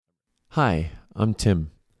Hi, I'm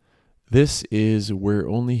Tim. This is We're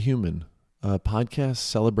Only Human, a podcast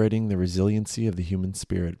celebrating the resiliency of the human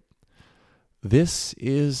spirit. This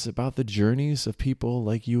is about the journeys of people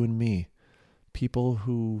like you and me, people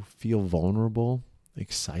who feel vulnerable,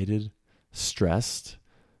 excited, stressed,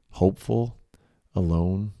 hopeful,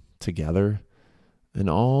 alone, together, and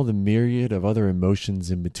all the myriad of other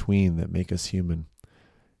emotions in between that make us human.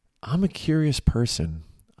 I'm a curious person.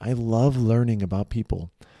 I love learning about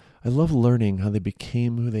people. I love learning how they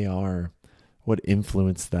became who they are, what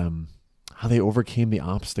influenced them, how they overcame the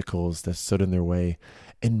obstacles that stood in their way,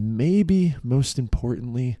 and maybe most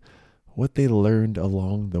importantly, what they learned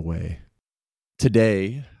along the way.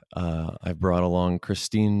 Today, I've brought along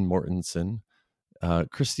Christine Mortensen.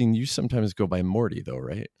 Christine, you sometimes go by Morty though,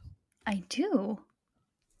 right? I do.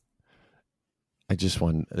 It just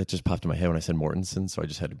popped in my head when I said Mortensen, so I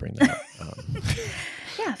just had to bring that up.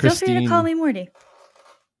 Yeah, feel free to call me Morty.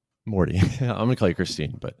 Morty. I'm going to call you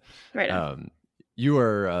Christine, but right you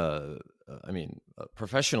are,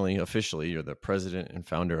 professionally, officially, you're the president and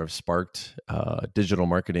founder of Sparked, digital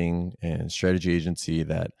marketing and strategy agency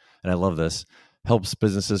that, and I love this, helps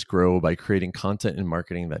businesses grow by creating content and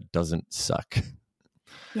marketing that doesn't suck.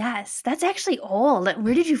 Yes, that's actually old.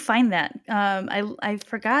 Where did you find that? I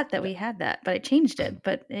forgot that we had that, but I changed it.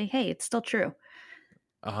 But hey, it's still true.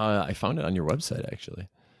 I found it on your website, actually.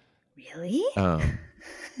 Really?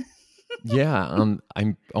 Yeah,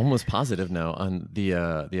 I'm almost positive now on the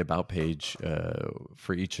about page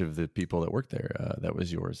for each of the people that work there. That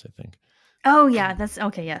was yours, I think. Oh yeah, that's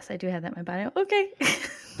okay. Yes, I do have that in my bio. Okay.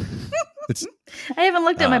 I haven't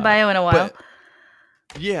looked at my bio in a while.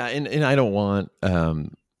 Yeah, and I don't want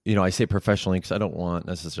I say professionally because I don't want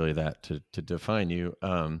necessarily that to define you.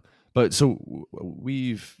 But so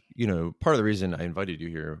we've part of the reason I invited you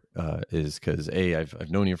here is because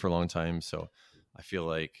I've known you for a long time, so I feel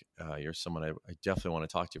like you're someone I definitely want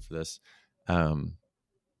to talk to for this. And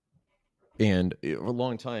for a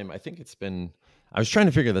long time, I think it's been. I was trying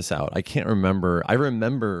to figure this out. I can't remember. I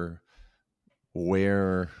remember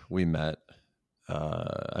where we met.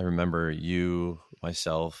 I remember you,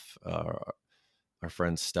 myself, our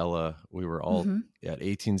friend Stella. We were all at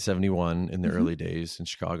 1871 in the early days in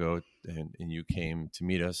Chicago, and you came to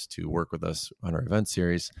meet us to work with us on our event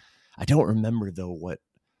series. I don't remember though what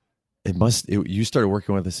you started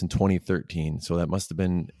working with us in 2013, so that must have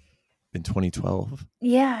been in 2012.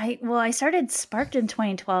 Yeah, I started Sparked in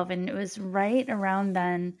 2012, and it was right around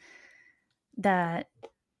then that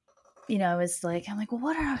I was like, I'm like, well,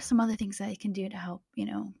 what are some other things that I can do to help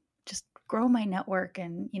just grow my network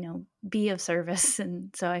and be of service? And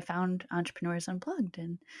so I found Entrepreneurs Unplugged,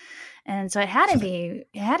 and so it had to be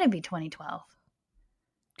 2012.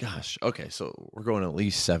 Gosh, okay, so we're going at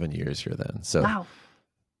least 7 years here then. So wow.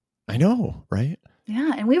 I know, right?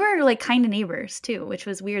 Yeah, and we were like kind of neighbors too, which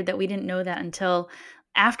was weird that we didn't know that until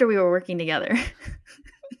after we were working together.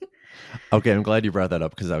 Okay, I'm glad you brought that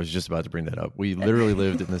up because I was just about to bring that up. We literally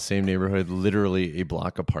lived in the same neighborhood, literally a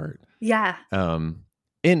block apart. Yeah.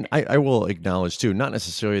 And I will acknowledge too, not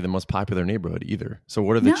necessarily the most popular neighborhood either. So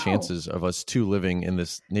what are the chances of us two living in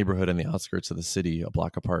this neighborhood in the outskirts of the city, a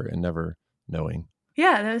block apart, and never knowing?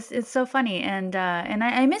 Yeah, it's so funny, and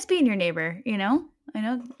I miss being your neighbor. I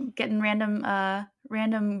know getting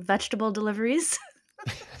random vegetable deliveries,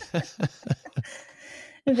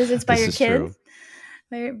 visits by your kids,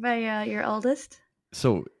 by your oldest.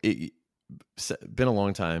 So it's been a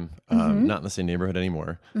long time, not in the same neighborhood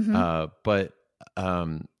anymore. But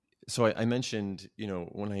so I mentioned,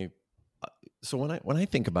 when I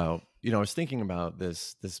think about, I was thinking about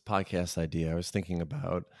this podcast idea. I was thinking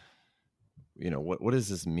about, what does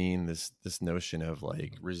this mean? This notion of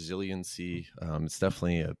like resiliency. It's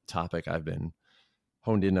definitely a topic I've been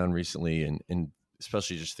honed in on recently, and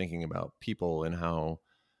especially just thinking about people and how,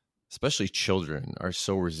 especially children, are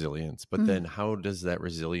so resilient. But then, how does that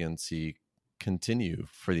resiliency continue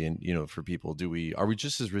for for people? Are we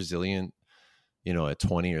just as resilient, at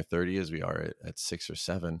 20 or 30 as we are at 6 or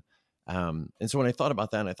 7? And so when I thought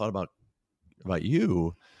about that, and I thought about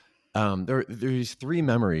you. There's 3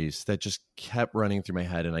 memories that just kept running through my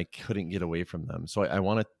head and I couldn't get away from them. So I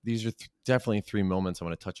want to, these are definitely 3 moments I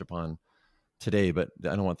want to touch upon today, but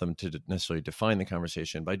I don't want them to necessarily define the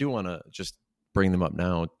conversation, but I do want to just bring them up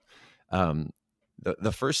now.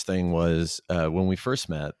 The first thing was when we first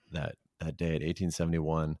met that day at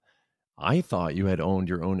 1871, I thought you had owned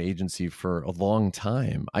your own agency for a long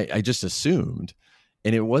time. I just assumed.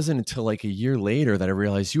 And it wasn't until like a year later that I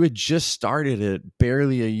realized you had just started it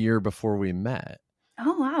barely a year before we met.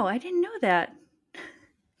 Oh, wow. I didn't know that.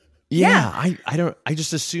 Yeah. I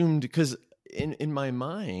just assumed because in my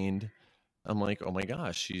mind, I'm like, oh my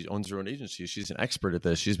gosh, she owns her own agency. She's an expert at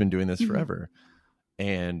this. She's been doing this forever.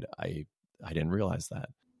 And I didn't realize that.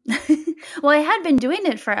 Well, I had been doing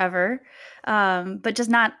it forever, but just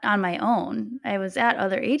not on my own. I was at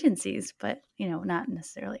other agencies, but not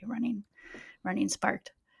necessarily running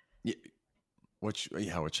Sparked. Yeah, which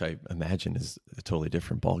I imagine is a totally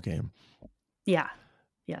different ballgame. Yeah.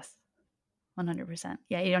 Yes. 100%.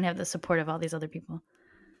 Yeah, you don't have the support of all these other people.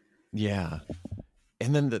 Yeah.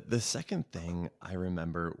 And then the second thing I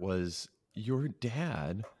remember was your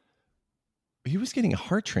dad. He was getting a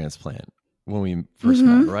heart transplant when we first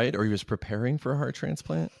met, right? Or he was preparing for a heart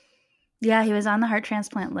transplant? Yeah, he was on the heart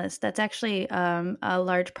transplant list. That's actually a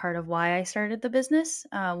large part of why I started the business.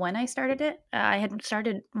 When I started it, I had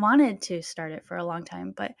wanted to start it for a long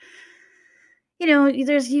time, but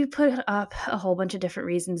you put up a whole bunch of different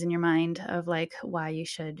reasons in your mind of like why you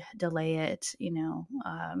should delay it.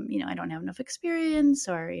 I don't have enough experience,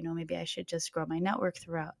 or maybe I should just grow my network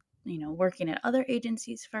throughout. Working at other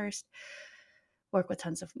agencies first, work with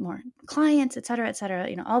tons of more clients, et cetera,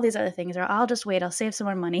 all these other things, or I'll just wait, I'll save some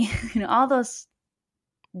more money, all those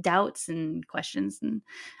doubts and questions and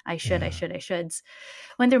I shoulds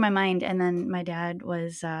went through my mind. And then my dad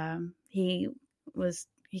was, he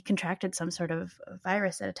contracted some sort of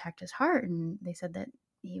virus that attacked his heart, and they said that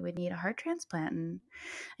he would need a heart transplant. And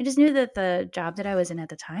I just knew that the job that I was in at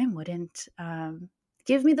the time wouldn't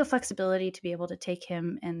give me the flexibility to be able to take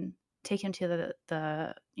him to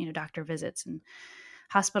the doctor visits and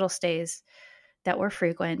hospital stays that were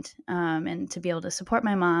frequent, and to be able to support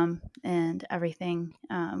my mom and everything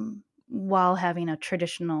while having a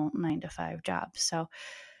traditional 9-to-5 job. So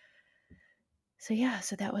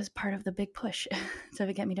that was part of the big push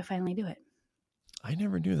to get me to finally do it. I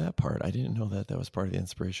never knew that part. I didn't know that was part of the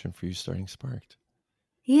inspiration for you starting Sparked.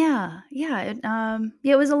 Yeah.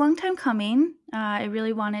 It was a long time coming. I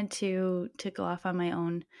really wanted to go off on my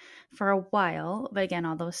own for a while, but again,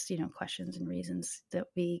 all those questions and reasons that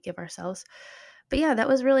we give ourselves. But yeah, that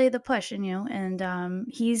was really the push, and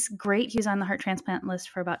he's great. He was on the heart transplant list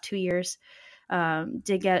for about 2 years.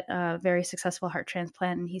 Did get a very successful heart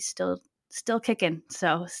transplant, and he's still kicking.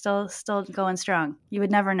 So still going strong. You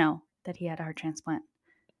would never know that he had a heart transplant.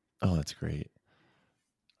 Oh, that's great.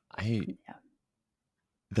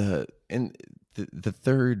 The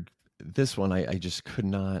third, this one, I just could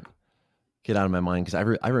not get out of my mind,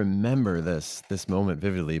 because I remember this moment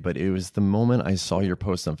vividly, but it was the moment I saw your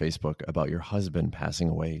post on Facebook about your husband passing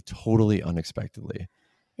away totally unexpectedly.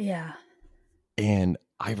 Yeah. And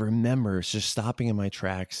I remember just stopping in my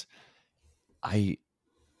tracks. I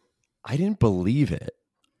didn't believe it.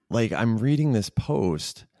 Like, I'm reading this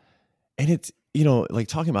post and it's, like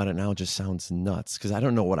talking about it now just sounds nuts, because I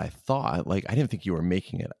don't know what I thought. Like, I didn't think you were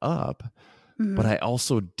making it up, but I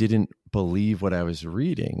also didn't believe what I was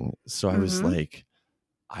reading. So I was like,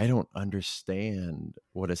 I don't understand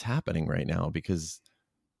what is happening right now, because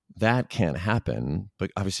that can't happen.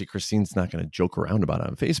 But obviously Christine's not going to joke around about it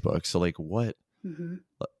on Facebook. So like, what? When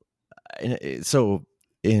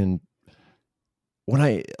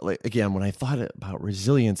I thought about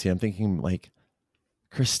resiliency, I'm thinking like,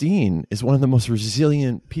 Christine is one of the most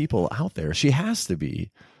resilient people out there. She has to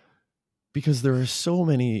be, because there are so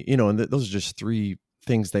many, and those are just three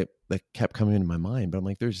things that kept coming into my mind. But I'm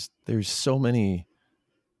like, there's so many.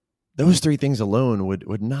 Those three things alone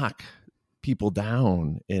would knock people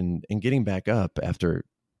down, and getting back up after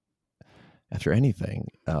anything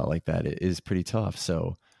like that is pretty tough.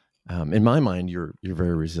 So in my mind, you're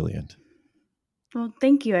very resilient. Well,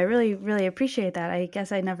 thank you. I really, really appreciate that. I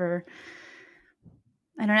guess I have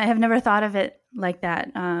never thought of it like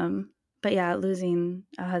that. But yeah, losing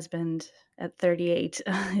a husband at 38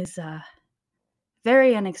 is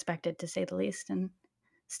very unexpected, to say the least, and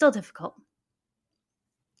still difficult.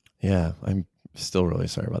 Yeah, I'm still really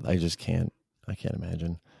sorry about that. I can't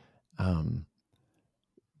imagine.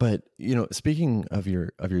 But speaking of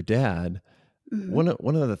your dad, one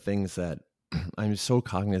of the things that I'm so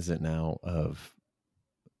cognizant now of,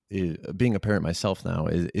 being a parent myself now,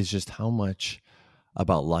 is just how much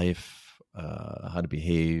about life, how to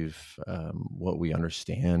behave, what we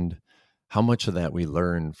understand, how much of that we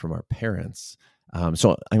learn from our parents.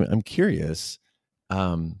 So I'm curious,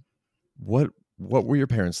 what were your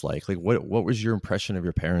parents like? Like, what was your impression of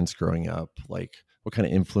your parents growing up? Like, what kind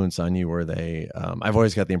of influence on you were they? I've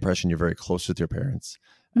always got the impression you're very close with your parents,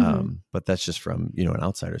 but that's just from an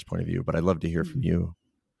outsider's point of view. But I'd love to hear from you.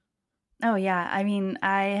 Oh yeah. I mean,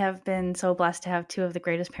 I have been so blessed to have two of the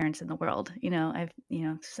greatest parents in the world. A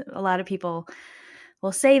lot of people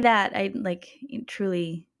will say that. I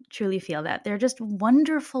truly feel that they're just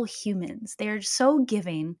wonderful humans. They're so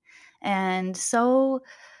giving and so,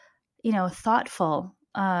 thoughtful,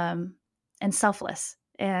 and selfless.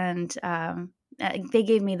 And they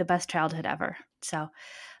gave me the best childhood ever. So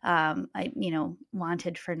I,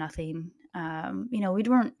 wanted for nothing. We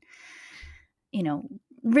weren't,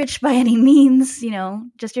 rich by any means,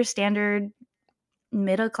 just your standard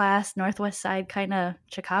middle class Northwest Side kind of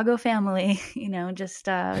Chicago family. Just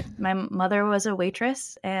my mother was a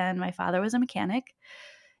waitress and my father was a mechanic.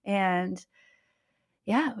 And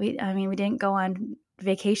yeah, we didn't go on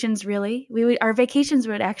vacations really. Our vacations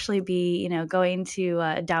would actually be, going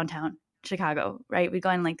to downtown Chicago, right? We'd go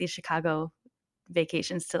on like these Chicago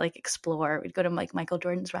vacations to like explore. We'd go to like Michael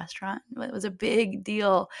Jordan's restaurant. It was a big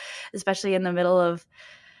deal, especially in the middle of,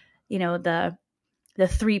 the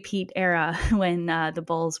three-peat era when the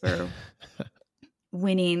Bulls were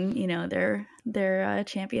winning, their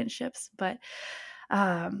championships. But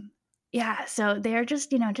yeah, so they're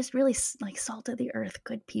just, just really like salt of the earth,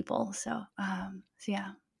 good people. So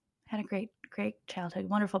yeah, had a great childhood,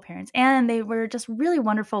 wonderful parents. And they were just really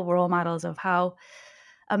wonderful role models of how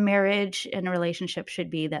a marriage and a relationship should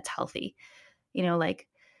be that's healthy. Like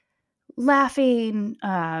laughing,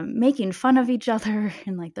 making fun of each other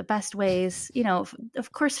in like the best ways,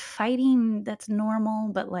 of course, fighting, that's normal,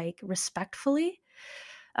 but like respectfully.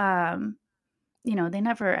 They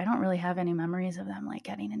never, I don't really have any memories of them like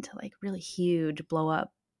getting into like really huge blow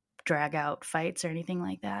up, drag out fights or anything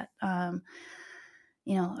like that. I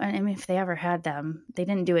mean, if they ever had them, they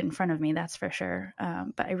didn't do it in front of me, that's for sure.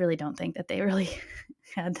 But I really don't think that they really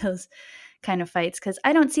had those kind of fights, because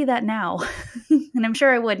I don't see that now. And I'm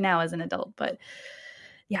sure I would now as an adult. But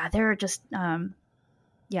yeah, they're just, they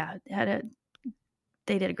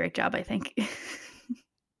did a great job, I think.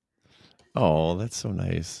 Oh, that's so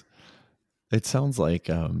nice. It sounds like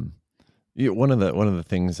one of the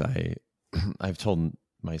things I've told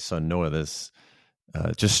my son Noah this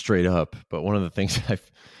just straight up, but one of the things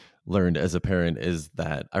I've learned as a parent is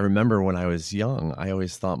that I remember when I was young, I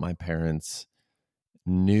always thought my parents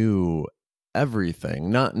knew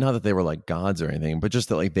everything. Not that they were like gods or anything, but just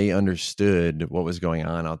that like they understood what was going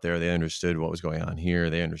on out there. They understood what was going on here.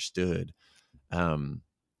 They understood. And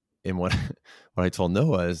what I told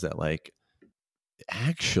Noah is that like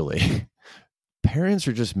actually parents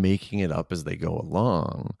are just making it up as they go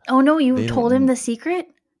along. Oh no, you told him the secret?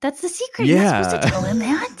 That's the secret. Yeah. You're not supposed to tell him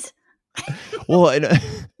that. Well,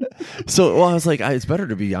 I was like, it's better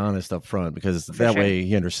to be honest up front, because that way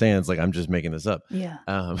he understands like I'm just making this up. Yeah.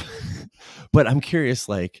 But I'm curious,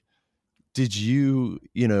 like, did you,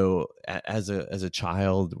 as a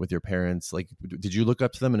child with your parents, like, did you look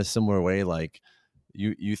up to them in a similar way? Like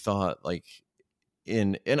you thought like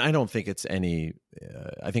and I don't think it's any,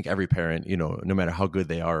 I think every parent, no matter how good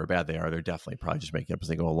they are or bad they are, they're definitely probably just making up as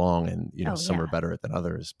they go along, and, some are better than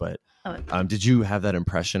others. But did you have that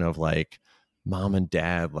impression of like mom and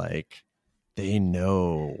dad, like they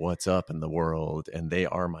know what's up in the world and they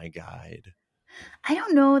are my guide? I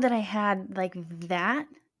don't know that I had like that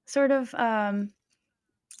sort of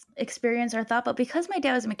experience or thought, but because my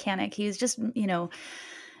dad was a mechanic, he was just,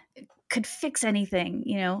 could fix anything,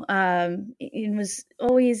 and was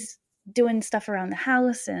always doing stuff around the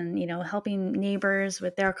house and, helping neighbors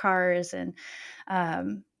with their cars and,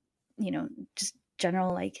 just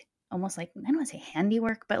general, like almost like, I don't want to say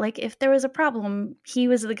handiwork, but like if there was a problem, he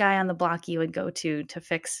was the guy on the block you would go to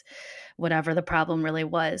fix whatever the problem really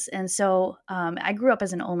was. And so I grew up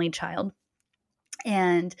as an only child,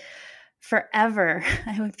 and forever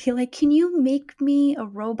I would be like, can you make me a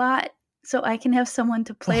robot so I can have someone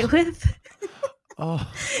to play with? And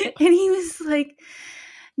he was like,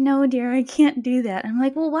 no, dear, I can't do that. I'm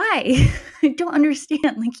like, well, why? I don't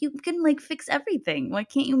understand. Like, you can like fix everything. Why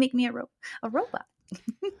can't you make me a robot?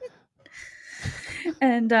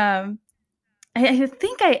 And I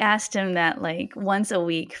think I asked him that like once a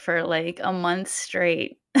week for like a month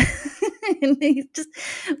straight. And he just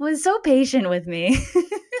was so patient with me.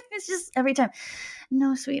 It's just every time,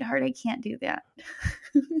 no, sweetheart, I can't do that.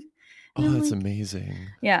 Oh, that's like, amazing.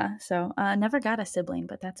 Yeah. So never got a sibling,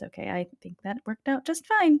 but that's okay. I think that worked out just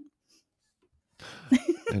fine.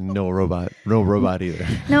 And no robot either.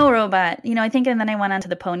 No robot. I think, and then I went on to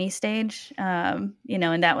the pony stage, and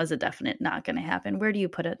that was a definite not going to happen. Where do you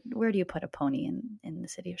put a pony in the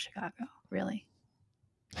city of Chicago? Really?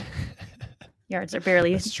 Yards are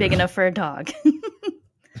barely big enough for a dog.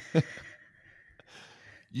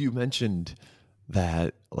 You mentioned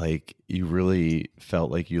that like you really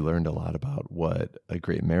felt like you learned a lot about what a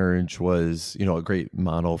great marriage was, a great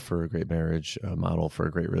model for a great marriage, a model for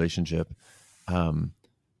a great relationship.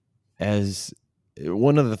 As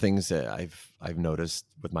one of the things that I've noticed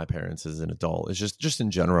with my parents as an adult is just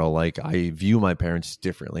in general, like I view my parents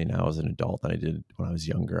differently now as an adult than I did when I was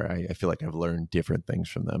younger. I feel like I've learned different things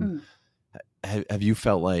from them. Mm. Have you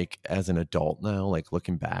felt like as an adult now, like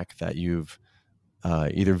looking back, that you've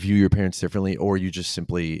either view your parents differently, or you just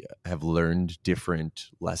simply have learned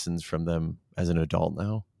different lessons from them as an adult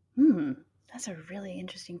now? That's a really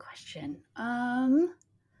interesting question.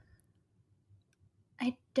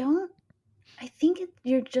 I think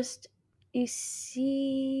you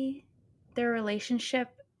see their relationship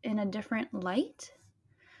in a different light.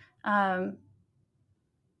 I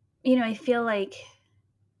feel like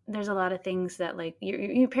there's a lot of things that like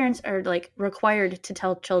your parents are like required to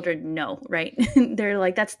tell children no, right? They're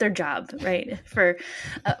like, that's their job, right? For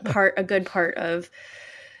a good part of,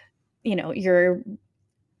 your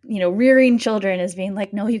rearing children is being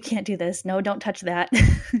like, no, you can't do this. No, don't touch that.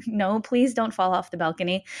 No, please don't fall off the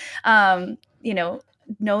balcony. No,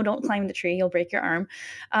 don't climb the tree. You'll break your arm.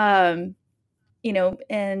 And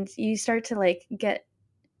you start to like get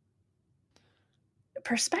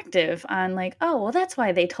perspective on like, oh, well, that's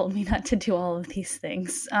why they told me not to do all of these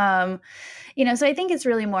things. So I think it's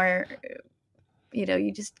really more,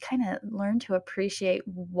 you just kind of learn to appreciate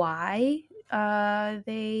why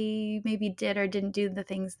they maybe did or didn't do the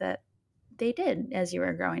things that they did as you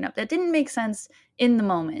were growing up that didn't make sense in the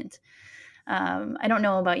moment. I don't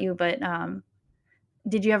know about you, but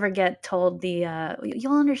did you ever get told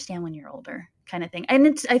you'll understand when you're older kind of thing?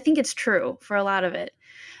 And I think it's true for a lot of it.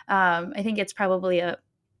 I think it's probably a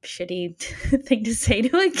shitty thing to say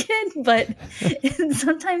to a kid, but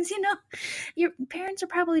sometimes, your parents are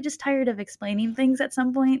probably just tired of explaining things at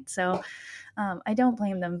some point. So I don't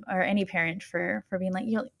blame them or any parent for being like,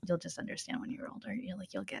 you'll just understand when you're older.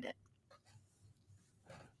 You'll get it.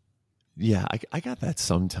 Yeah, I got that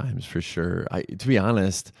sometimes for sure. To be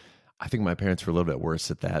honest, I think my parents were a little bit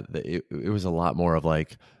worse at that. It was a lot more of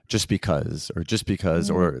like, just because,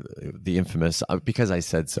 or the infamous, because I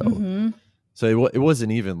said so. Mm-hmm. So it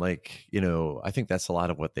wasn't even like, I think that's a lot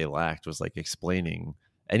of what they lacked, was like explaining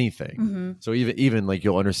anything. Mm-hmm. So even like,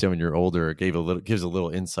 you'll understand when you're older, it gives a little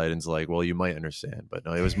insight into like, well, you might understand, but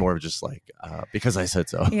no, it was more of just like, because I said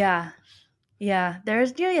so. Yeah. Yeah.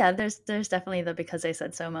 There's definitely the because I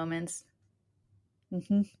said so moments.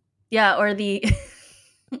 Mm-hmm. Yeah. Or the,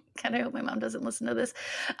 God, I hope my mom doesn't listen to this.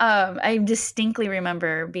 I distinctly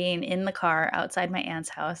remember being in the car outside my aunt's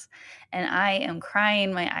house, and I am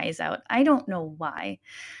crying my eyes out. I don't know why.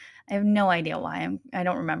 I have no idea why. I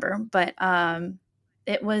don't remember, but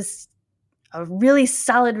it was a really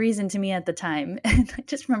solid reason to me at the time. And I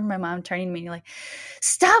just remember my mom turning to me like,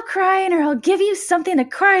 "Stop crying, or I'll give you something to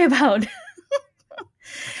cry about."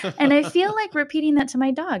 And I feel like repeating that to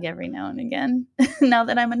my dog every now and again, now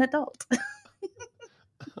that I'm an adult.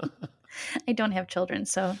 I don't have children,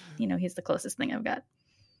 so he's the closest thing I've got.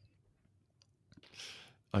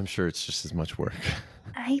 I'm sure it's just as much work.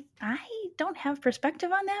 I don't have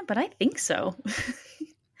perspective on that, but I think so.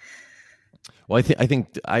 Well, I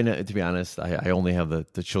think I know, to be honest, I only have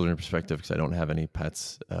the children perspective because I don't have any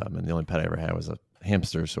pets, and the only pet I ever had was a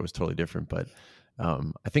hamster, so it was totally different. But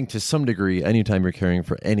I think to some degree, anytime you're caring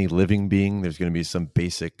for any living being, there's going to be some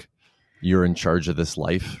basic "you're in charge of this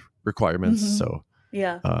life" requirements. Mm-hmm. So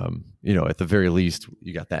yeah, at the very least,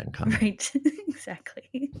 you got that in common. Right,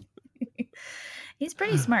 exactly. He's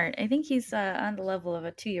pretty smart. I think he's on the level of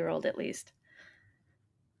a 2-year-old at least.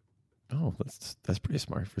 Oh, that's pretty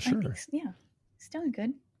smart for sure. Yeah, he's doing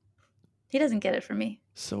good. He doesn't get it from me.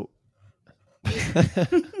 So,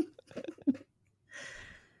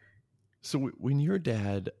 so when your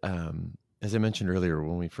dad, as I mentioned earlier,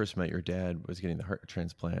 when we first met, your dad was getting the heart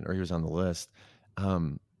transplant, or he was on the list.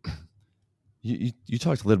 You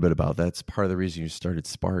talked a little bit about that's part of the reason you started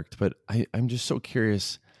Sparked, but I'm just so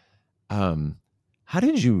curious. How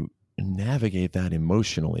did you navigate that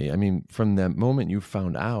emotionally? I mean, from that moment you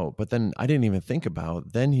found out, but then I didn't even think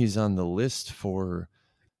about, then he's on the list for,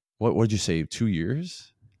 what did you say, 2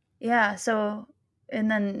 years? Yeah. So, and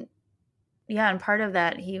then, and part of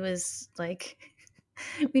that, he was like,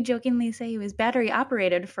 we jokingly say he was battery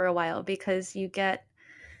operated for a while, because you get,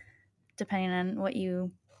 depending on what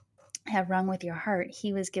you have wrong with your heart,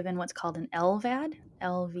 he was given what's called an LVAD,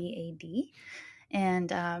 LVAD.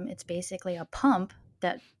 And it's basically a pump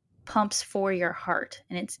that pumps for your heart,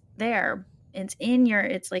 and it's there.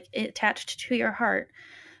 It's like attached to your heart.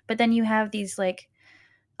 But then you have these like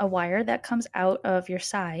a wire that comes out of your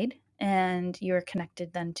side, and you're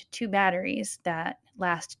connected then to 2 batteries that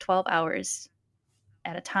last 12 hours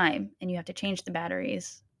at a time. And you have to change the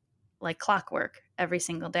batteries like clockwork every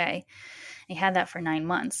single day. He had that for 9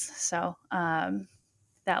 months. So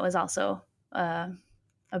that was also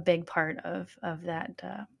a big part of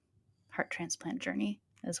that heart transplant journey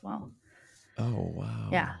as well. Oh, wow.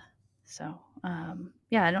 Yeah. So,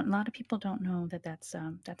 yeah, a lot of people don't know that that's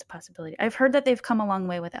a possibility. I've heard that they've come a long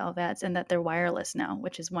way with LVADs and that they're wireless now,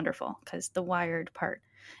 which is wonderful because the wired part,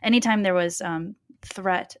 anytime there was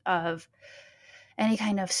threat of any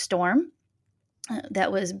kind of storm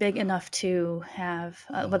that was big enough to have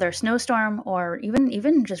whether a snowstorm or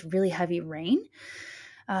even just really heavy rain,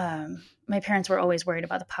 my parents were always worried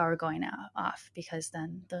about the power going off because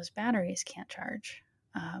then those batteries can't charge.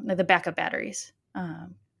 The backup batteries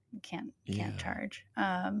can't charge.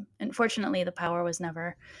 Unfortunately, the power was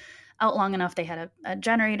never out long enough. They had a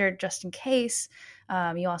generator just in case.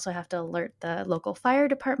 You also have to alert the local fire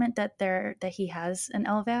department that he has an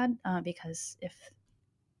LVAD because if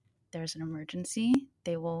there's an emergency,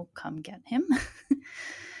 they will come get him.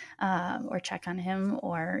 Or check on him,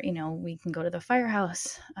 or we can go to the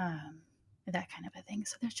firehouse, that kind of a thing.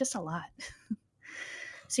 So there's just a lot.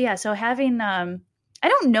 So yeah, so having I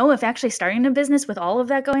don't know if actually starting a business with all of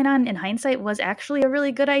that going on in hindsight was actually a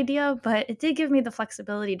really good idea, but it did give me the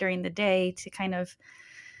flexibility during the day to kind of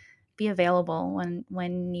be available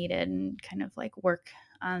when needed and kind of like work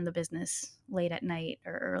on the business late at night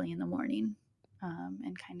or early in the morning,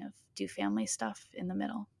 and kind of do family stuff in the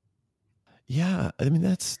middle. Yeah, I mean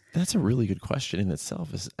that's a really good question in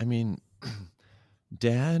itself.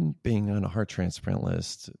 Dad being on a heart transplant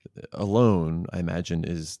list alone, I imagine,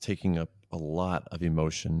 is taking up a lot of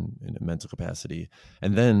emotion and mental capacity.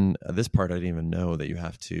 And then this part, I didn't even know that you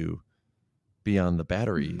have to be on the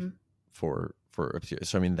battery for.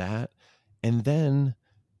 So I mean that, and then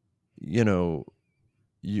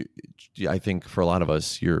I think for a lot of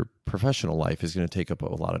us, your professional life is going to take up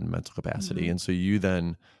a lot of mental capacity, and so you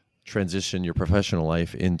then transition your professional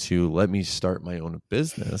life into let me start my own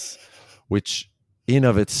business, which in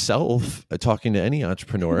of itself, talking to any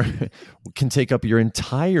entrepreneur, can take up your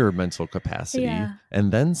entire mental capacity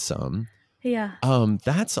and then some. Yeah.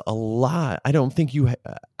 That's a lot. I don't think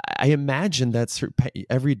I imagine that's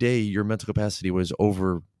every day your mental capacity was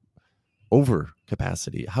over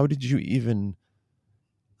capacity. How did you even,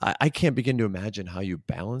 I can't begin to imagine how you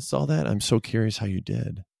balanced all that. I'm so curious how you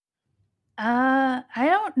did. I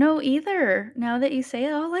don't know either now that you say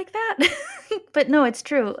it all like that. But no, it's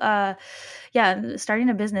true. Yeah, starting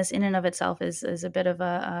a business in and of itself is a bit of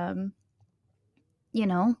a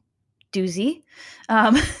doozy.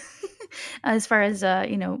 As far as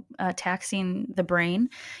taxing the brain,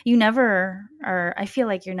 you never are. I feel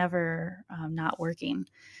like you're never not working,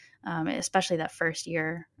 especially that first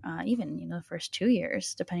year, even the first 2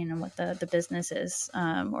 years, depending on what the business is,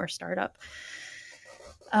 or startup.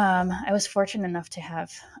 I was fortunate enough to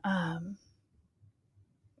have,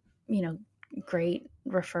 great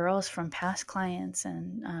referrals from past clients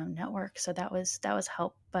and network. So that was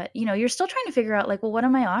help. But you're still trying to figure out like, well, what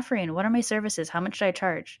am I offering? What are my services? How much should I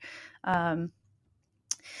charge? How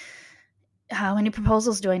many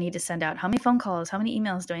proposals do I need to send out? How many phone calls? How many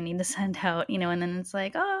emails do I need to send out? And then it's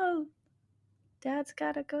like, oh, Dad's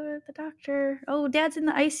got to go to the doctor. Oh, Dad's in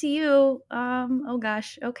the ICU. Oh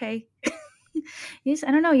gosh. Okay.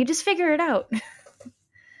 I don't know. You just figure it out.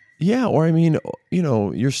 Yeah. Or I mean,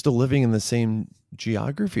 you're still living in the same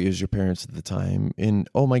geography as your parents at the time. And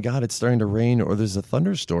oh my God, it's starting to rain or there's a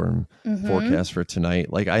thunderstorm forecast for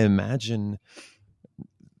tonight. Like I imagine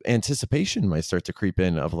anticipation might start to creep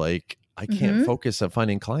in of like, I can't focus on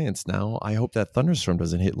finding clients now. I hope that thunderstorm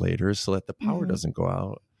doesn't hit later so that the power doesn't go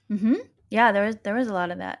out. Yeah, there was a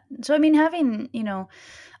lot of that. So I mean, having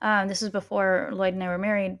this was before Lloyd and I were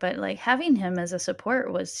married, but like having him as a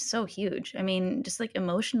support was so huge. I mean, just like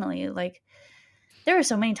emotionally, like there were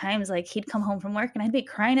so many times like he'd come home from work and I'd be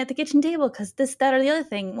crying at the kitchen table because this, that, or the other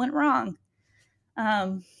thing went wrong.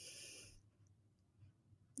 So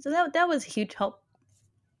that was a huge help.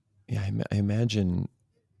 Yeah, I imagine.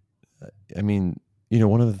 I mean,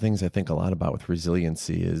 one of the things I think a lot about with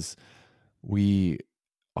resiliency is we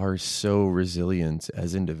are so resilient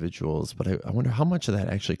as individuals, but I wonder how much of that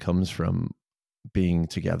actually comes from being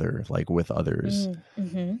together, like with others.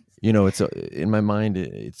 It's in my mind,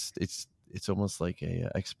 it's almost like a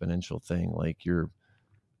exponential thing. Like you're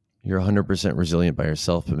 100% resilient by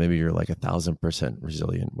yourself, but maybe you're like 1,000%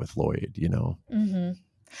 resilient with Lloyd.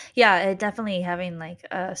 Yeah, definitely having like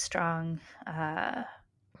a strong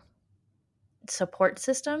support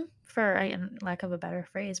system, for lack of a better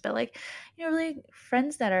phrase, but like really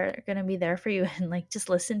friends that are going to be there for you and like just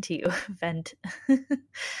listen to you vent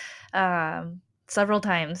several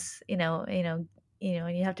times, and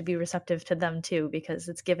you have to be receptive to them too because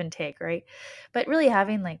it's give and take, right? But really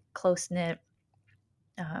having like close knit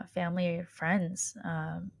family or friends,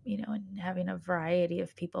 and having a variety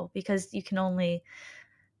of people, because you can only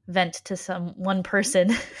vent to one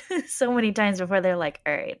person so many times before they're like,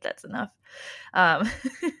 all right, that's enough. Um,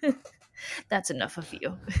 that's enough of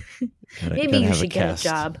you. Maybe you should get a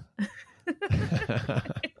job.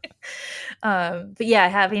 But yeah,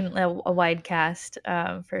 having a wide cast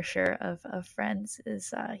for sure of friends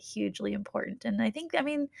is hugely important. And I think,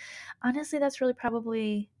 honestly, that's really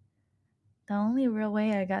probably the only real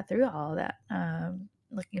way I got through all of that.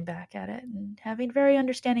 Looking back at it and having very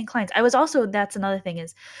understanding clients. I was also, that's another thing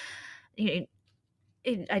is,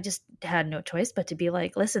 I just had no choice but to be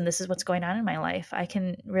like, listen, this is what's going on in my life. I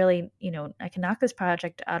can really, I can knock this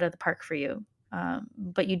project out of the park for you.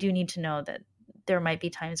 But you do need to know that there might be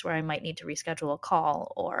times where I might need to reschedule a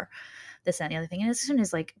call or this and the other thing. And as soon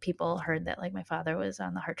as like people heard that like my father was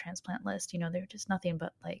on the heart transplant list, they were just nothing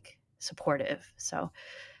but like supportive. So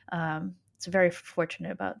it's very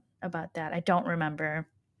fortunate about that. I don't remember,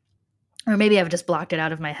 or maybe I've just blocked it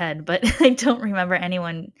out of my head, but I don't remember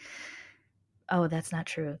anyone. Oh, that's not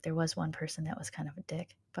true. There was one person that was kind of a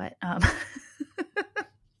dick, but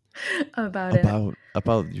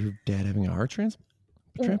about your dad having a heart transplant.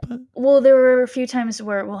 Well, there were a few times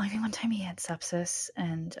where, one time he had sepsis,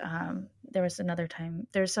 and there's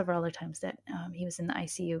several other times that he was in the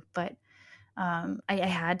ICU, but I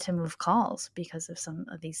had to move calls because of some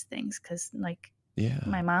of these things, because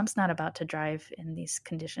my mom's not about to drive in these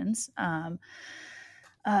conditions. So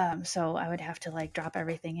I would have to like drop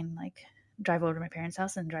everything and like drive over to my parents'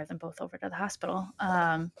 house and drive them both over to the hospital.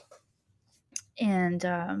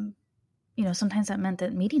 Sometimes that meant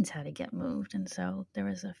that meetings had to get moved. And so there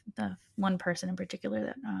was the one person in particular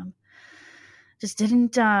that just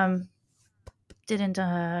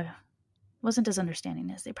wasn't as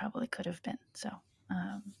understanding as they probably could have been. So,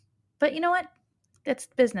 but you know what? It's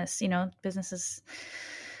business, business is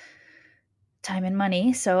time and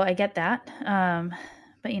money. So I get that.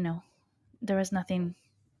 But there was nothing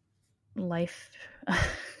life,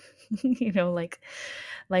 like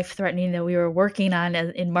life-threatening that we were working on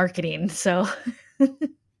in marketing. So,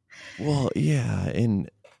 well, yeah, and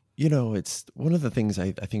it's one of the things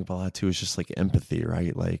I think about a lot too is just like empathy,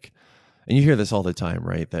 right? Like, and you hear this all the time,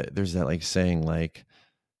 right? That there's that like saying like,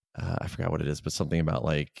 I forgot what it is, but something about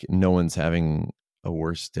like no one's having a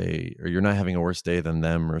worse day, or you're not having a worse day than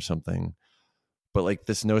them, or something. But like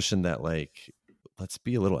this notion that like, let's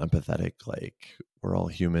be a little empathetic. Like we're all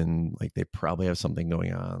human. Like they probably have something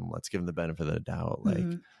going on. Let's give them the benefit of the doubt. Like,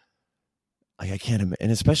 I can't imagine,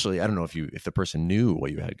 and especially I don't know if the person knew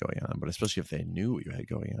what you had going on, but especially if they knew what you had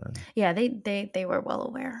going on. Yeah, they were well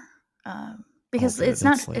aware, because it's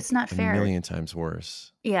not fair. A million times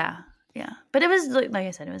worse. Yeah, but it was like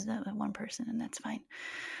I said, it was that one person, and that's fine.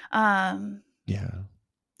 Yeah,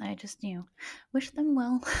 I just wish them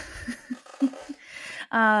well.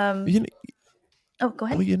 Go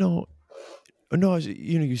ahead. Well, no,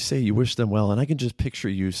 you say you wish them well, and I can just picture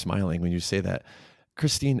you smiling when you say that.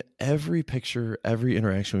 Christine, every picture, every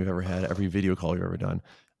interaction we've ever had, every video call we've ever done,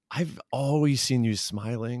 I've always seen you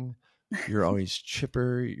smiling. You're always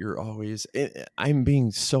chipper. I'm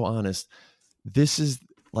being so honest. This is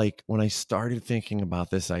like when I started thinking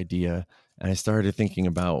about this idea, and I started thinking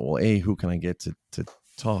about, well, who can I get to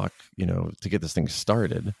talk, to get this thing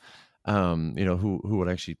started? Who would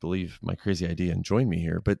actually believe my crazy idea and join me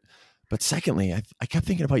here? But secondly, I kept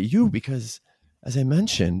thinking about you because, as I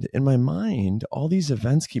mentioned, in my mind, all these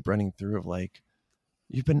events keep running through of like,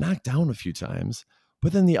 you've been knocked down a few times,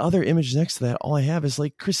 but then the other image next to that, all I have is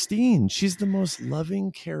like Christine. She's the most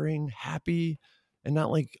loving, caring, happy, and not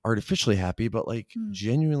like artificially happy, but like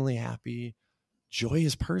genuinely happy,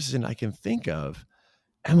 joyous person I can think of.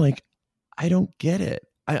 I'm like, I don't get it.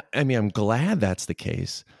 I mean, I'm glad that's the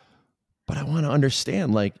case, but I want to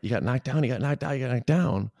understand, like, you got knocked down, you got knocked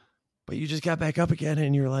down, but you just got back up again,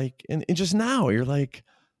 and you're like, and just now you're like,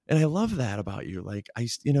 and I love that about you. Like, I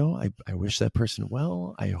wish that person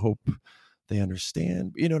well. I hope they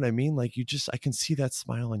understand. You know what I mean? Like, I can see that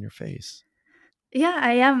smile on your face. Yeah,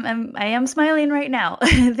 I am smiling right now.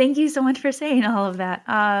 Thank you so much for saying all of that.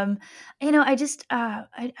 I'm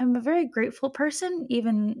a very grateful person,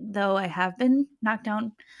 even though I have been knocked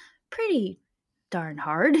down pretty darn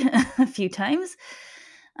hard a few times,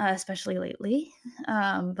 especially lately.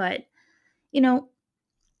 But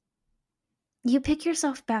you pick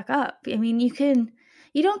yourself back up. I mean, you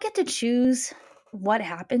don't get to choose what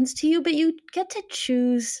happens to you, but you get to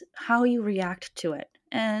choose how you react to it.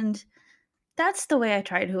 And that's the way I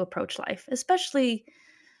try to approach life, especially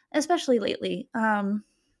lately. I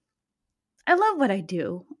love what I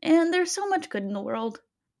do, and there's so much good in the world.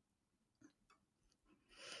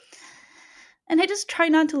 And I just try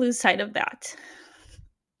not to lose sight of that.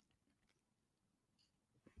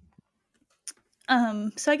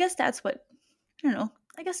 So I guess that's what, I don't know,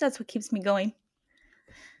 I guess that's what keeps me going.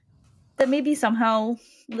 That maybe somehow,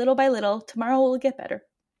 little by little, tomorrow will get better.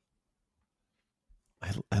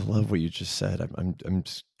 I love what you just said. I'm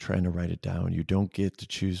just trying to write it down. You don't get to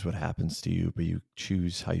choose what happens to you, but you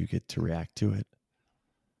choose how you get to react to it.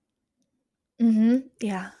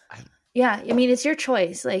 Yeah. Yeah. I mean, it's your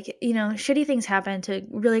choice. Like, you know, shitty things happen to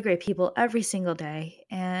really great people every single day.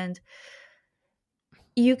 And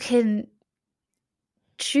you can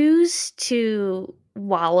choose to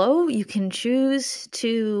wallow. You can choose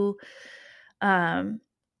to,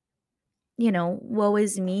 you know, woe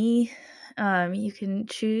is me. You can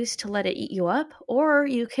choose to let it eat you up, or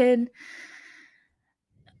you can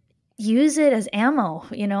use it as ammo,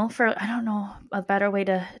 you know, for, I don't know a better way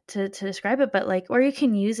to describe it, but like, or you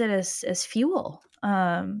can use it as fuel,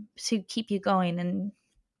 to keep you going, and,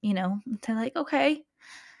 you know, to like, okay,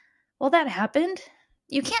 well, that happened.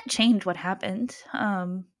 You can't change what happened.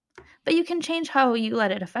 But you can change how you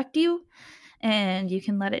let it affect you, and you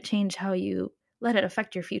can let it change how you let it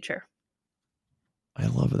affect your future. I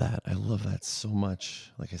love that. I love that so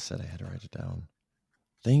much. Like I said, I had to write it down.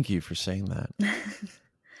 Thank you for saying that.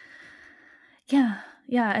 Yeah.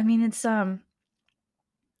 I mean, it's yeah,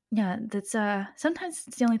 that's sometimes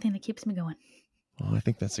it's the only thing that keeps me going. Well, I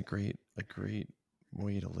think that's a great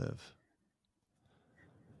way to live.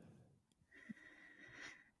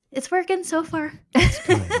 It's working so far. It's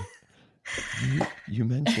good. You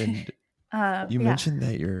mentioned mentioned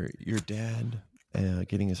that your dad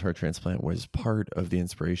getting his heart transplant was part of the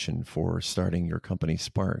inspiration for starting your company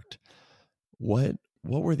Sparked. What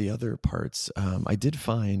were the other parts? I did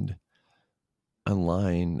find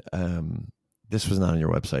online, this was not on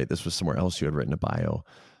your website, this was somewhere else you had written a bio,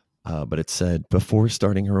 but it said, before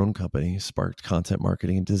starting her own company, Sparked Content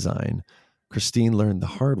Marketing and Design, Christine learned the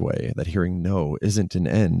hard way that hearing no isn't an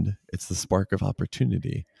end, it's the spark of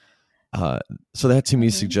opportunity. So that to me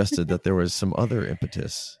suggested that there was some other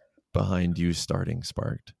impetus behind you starting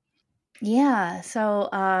Sparked. Yeah. So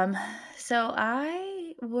I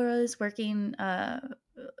was working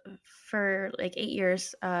for like 8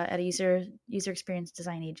 years at a user experience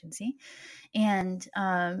design agency, and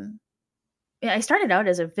I started out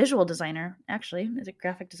as a visual designer, actually, as a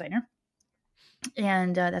graphic designer,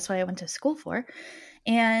 and that's what I went to school for.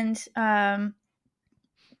 And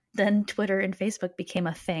then Twitter and Facebook became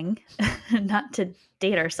a thing, not to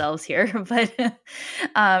date ourselves here, but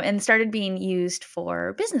and started being used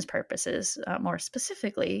for business purposes, more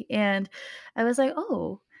specifically. And I was like,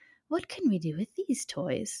 oh, what can we do with these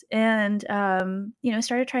toys? And you know,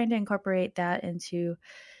 started trying to incorporate that into,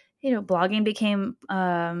 you know, blogging became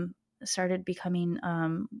started becoming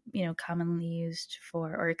you know, commonly used for,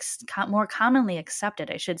 or more commonly accepted,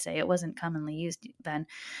 I should say. It wasn't commonly used then,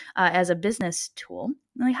 as a business tool.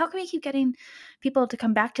 Like, how can we keep getting people to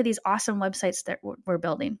come back to these awesome websites that we're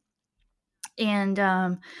building? And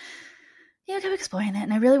yeah, I kept exploring that,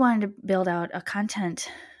 and I really wanted to build out a content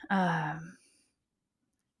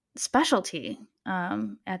specialty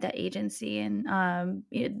at that agency. And I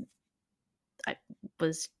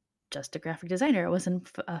was just a graphic designer. I wasn't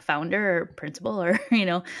a founder or principal or, you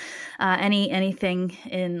know, anything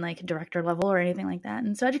in like director level or anything like that.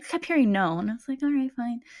 And so I just kept hearing no, and I was like, all right,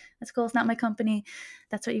 fine, that's cool. It's not my company.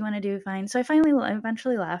 That's what you want to do, fine. So I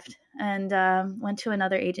eventually left and went to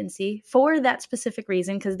another agency for that specific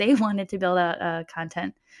reason, because they wanted to build a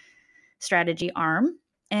content strategy arm,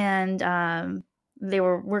 and they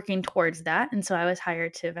were working towards that. And so I was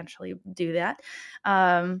hired to eventually do that.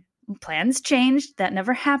 Plans changed. That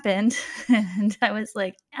never happened. And I was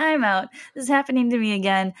like, I'm out. This is happening to me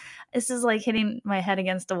again. This is like hitting my head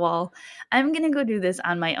against a wall. I'm going to go do this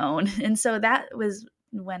on my own. And so that was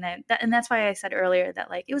when and that's why I said earlier that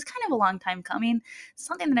like, it was kind of a long time coming.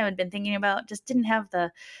 Something that I had been thinking about, just didn't have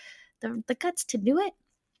the guts to do it.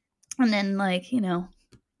 And then like, you know,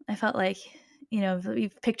 I felt like, you know, you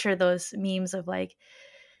picture those memes of like,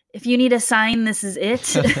 if you need a sign, this is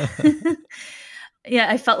it. Yeah,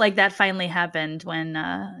 I felt like that finally happened when,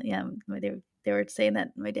 they were saying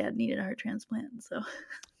that my dad needed a heart transplant. So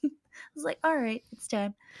I was like, all right, it's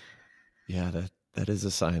time. Yeah, that is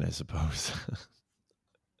a sign, I suppose.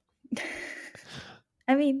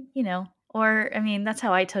 I mean, you know, that's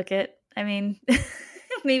how I took it. I mean,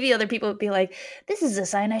 maybe other people would be like, this is a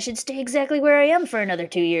sign I should stay exactly where I am for another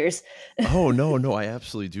 2 years. Oh, no, I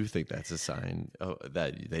absolutely do think that's a sign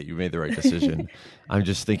that you made the right decision. I'm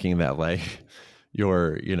just thinking that like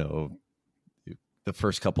you know, the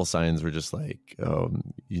first couple signs were just like,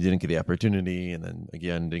 you didn't get the opportunity, and then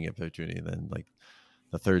again, didn't get the opportunity. And then like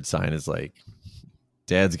the third sign is like,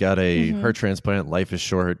 Dad's got a Mm-hmm. heart transplant. Life is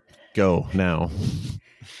short. Go now.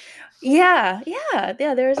 Yeah.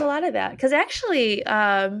 There was a lot of that because actually,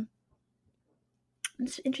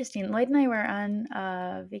 it's interesting. Lloyd and I were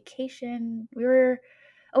on vacation. We were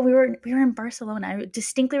in Barcelona. I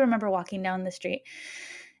distinctly remember walking down the street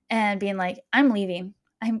and being like, "I'm leaving.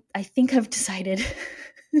 I think I've decided.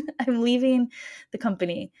 I'm leaving the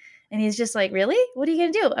company." And he's just like, "Really? What are you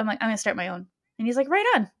gonna do?" I'm like, "I'm gonna start my own." And he's like, "Right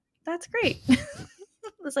on. That's great." I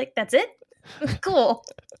was like, "That's it? Cool."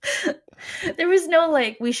 There was no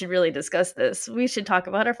like, we should really discuss this. We should talk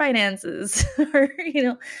about our finances or,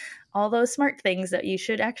 all those smart things that you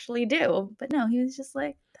should actually do. But no, he was just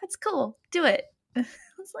like, "That's cool. Do it." I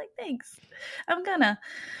was like, "Thanks. I'm gonna."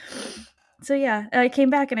 So yeah, I came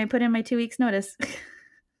back and I put in my 2 weeks notice.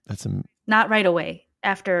 That's Not right away.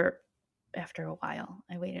 After a while.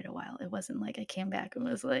 I waited a while. It wasn't like I came back and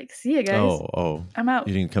was like, "See you guys. oh. I'm out."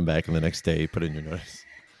 You didn't come back and the next day put in your notice.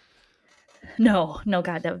 No,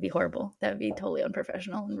 God, that would be horrible. That would be totally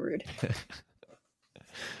unprofessional and rude.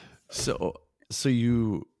 So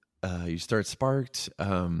you start Sparked,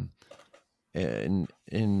 and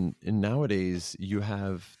nowadays you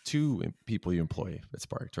have 2 people you employ at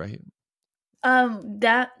Sparked, right?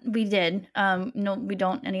 That we did. No, we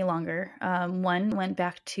don't any longer. One went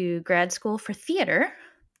back to grad school for theater.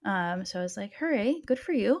 So I was like, "Hooray, good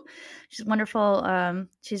for you." She's wonderful.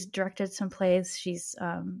 She's directed some plays. She's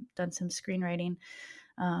done some screenwriting,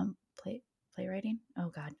 playwriting. Oh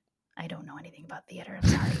God, I don't know anything about theater. I'm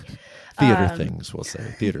sorry. Theater things, we'll say.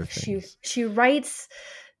 Theater things. She writes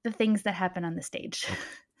the things that happen on the stage.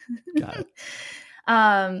 Got it.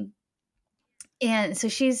 And so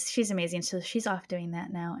she's amazing. So she's off doing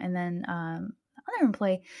that now. And then other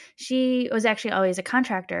employee, she was actually always a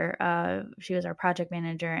contractor. She was our project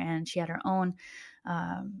manager, and she had her own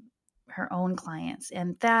clients,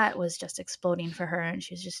 and that was just exploding for her. And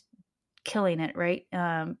she was just killing it, right?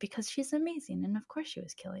 Because she's amazing, and of course she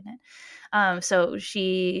was killing it. So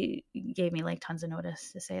she gave me like tons of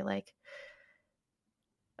notice to say like,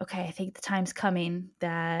 "Okay, I think the time's coming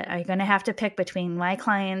that I'm going to have to pick between my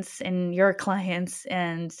clients and your clients."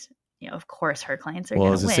 And, of course, her clients are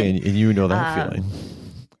going to win. Saying, and you know that feeling.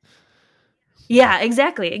 Yeah,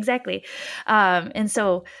 exactly. And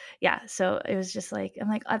so, yeah, so it was just like, I'm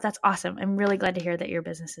like, "Oh, that's awesome. I'm really glad to hear that your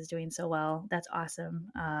business is doing so well. That's awesome."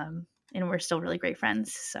 And we're still really great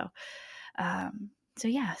friends. So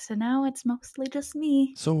yeah, so now it's mostly just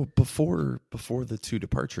me. So before the 2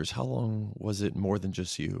 departures, how long was it more than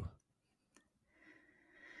just you?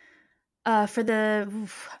 For the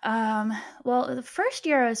first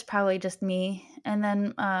year it was probably just me, and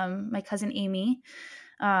then my cousin Amy.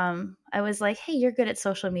 I was like, "Hey, you're good at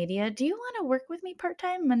social media. Do you want to work with me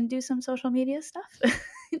part-time and do some social media stuff?"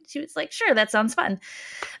 She was like, "Sure, that sounds fun."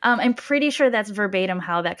 I'm pretty sure that's verbatim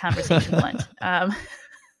how that conversation went.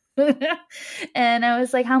 And I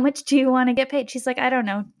was like, "How much do you want to get paid?" She's like, "I don't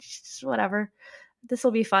know, just whatever. This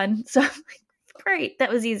will be fun." So I'm like, "Great,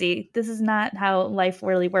 that was easy. This is not how life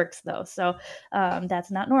really works, though. So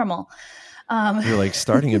that's not normal." You're like,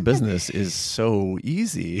 starting a business is so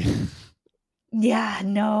easy. Yeah,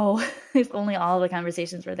 no. If only all the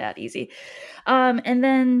conversations were that easy. And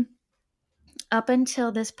then up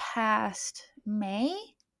until this past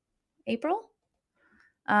April,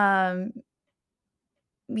 up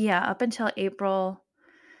until April,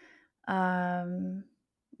 had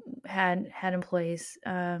employees,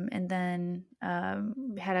 and then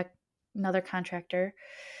had another contractor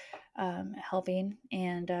helping,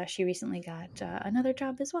 and she recently got another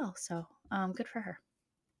job as well. So good for her.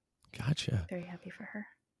 Gotcha. Very happy for her.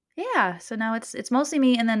 Yeah. So now it's mostly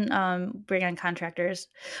me, and then bring on contractors.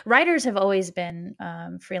 Writers have always been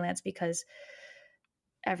freelance because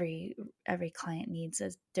every client needs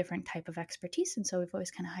a different type of expertise, and so we've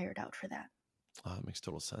always kind of hired out for that. It makes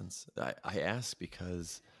total sense. I ask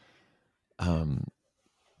because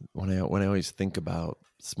when I always think about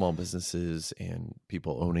small businesses and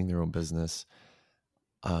people owning their own business,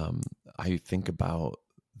 I think about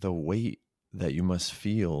the weight that you must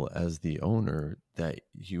feel as the owner, that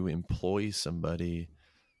you employ somebody,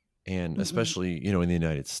 and especially, in the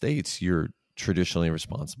United States, you're traditionally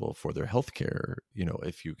responsible for their healthcare,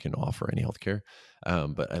 if you can offer any healthcare,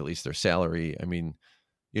 but at least their salary. I mean,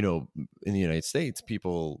 in the United States,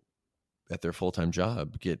 people at their full-time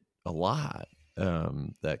job get a lot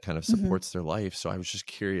that kind of supports their life. So I was just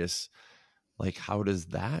curious, like, how does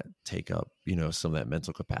that take up, some of that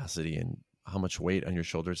mental capacity, and how much weight on your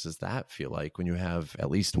shoulders does that feel like when you have at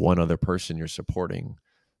least one other person you're supporting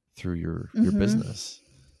through your business?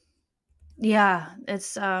 Yeah,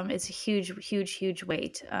 it's a huge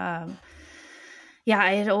weight. Yeah,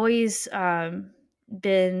 I had always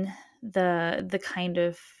been the kind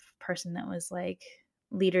of person that was like,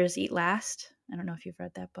 leaders eat last. I don't know if you've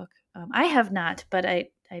read that book. I have not, but I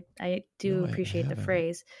do No, I appreciate the haven't.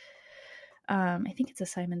 phrase. I think it's a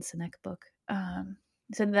Simon Sinek book.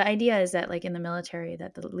 So the idea is that, like in the military,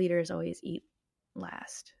 that the leaders always eat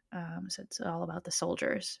last. So it's all about the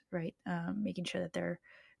soldiers, right? Making sure that they're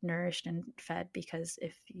nourished and fed, because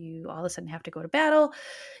if you all of a sudden have to go to battle,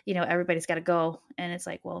 everybody's got to go, and it's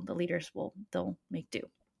like, well, the leaders they'll make do.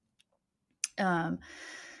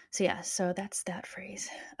 So yeah, so that's that phrase.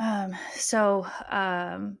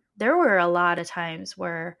 There were a lot of times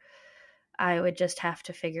where I would just have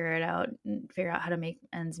to figure it out and figure out how to make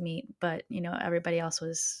ends meet. But, everybody else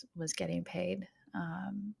was getting paid,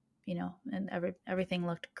 and everything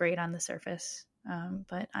looked great on the surface.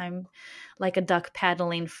 But I'm like a duck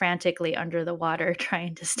paddling frantically under the water,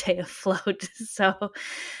 trying to stay afloat. So,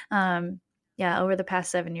 over the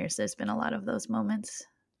past 7 years, there's been a lot of those moments.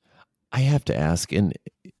 I have to ask, and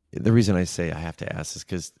the reason I say I have to ask is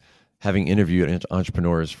because having interviewed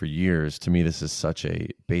entrepreneurs for years, to me, this is such a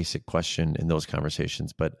basic question in those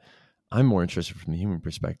conversations, but I'm more interested from the human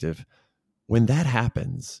perspective. When that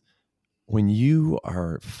happens, when you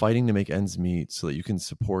are fighting to make ends meet so that you can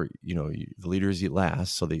support, the leaders eat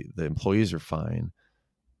last, so the employees are fine,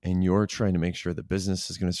 and you're trying to make sure the business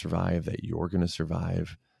is going to survive, that you're going to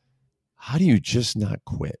survive, how do you just not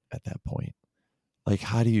quit at that point? Like,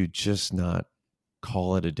 how do you just not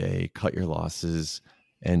call it a day, cut your losses,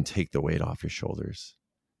 and take the weight off your shoulders?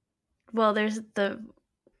 Well, there's the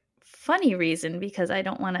funny reason, because I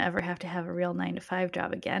don't want to ever have to have a real 9-to-5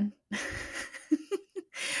 job again.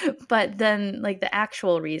 But then, like, the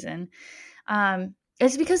actual reason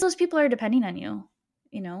is because those people are depending on you.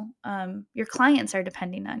 Your clients are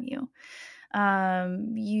depending on you.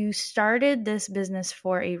 You started this business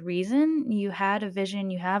for a reason. You had a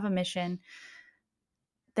vision. You have a mission.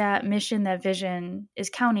 That mission, that vision is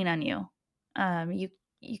counting on you.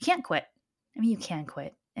 You can't quit. I mean, you can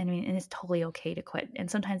quit. And it's totally okay to quit. And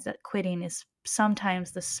sometimes that quitting is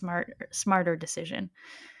sometimes the smarter decision.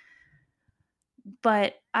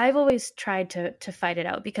 But I've always tried to fight it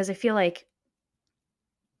out, because I feel like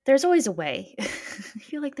there's always a way. I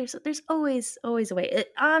feel like there's always a way.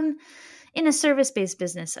 In a service-based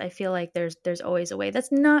business, I feel like there's always a way.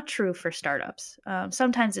 That's not true for startups.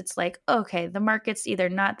 Sometimes it's like, okay, the market's either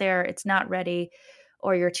not there, it's not ready,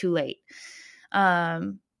 or you're too late,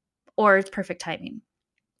 or it's perfect timing.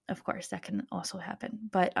 Of course, that can also happen.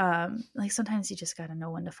 But like sometimes you just got to know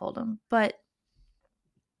when to fold them. But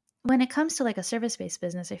when it comes to like a service-based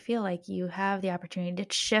business, I feel like you have the opportunity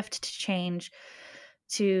to shift, to change,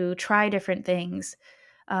 to try different things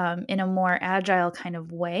in a more agile kind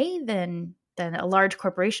of way than a large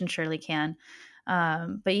corporation surely can.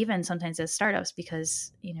 But even sometimes as startups,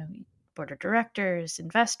 because, board of directors,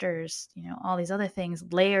 investors, all these other things,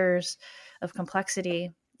 layers of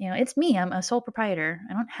complexity. It's me. I'm a sole proprietor.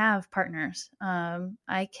 I don't have partners.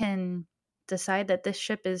 I can decide that this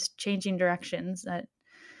ship is changing directions at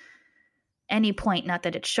any point. Not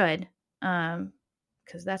that it should,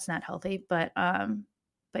 because that's not healthy. But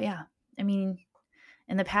yeah, I mean,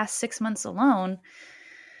 in the past 6 months alone,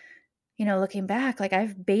 looking back, like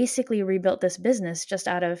I've basically rebuilt this business just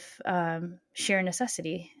out of sheer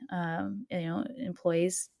necessity.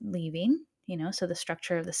 Employees leaving, so the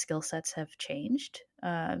structure of the skill sets have changed.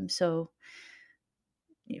 So,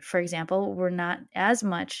 for example, we're not as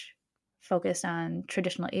much focused on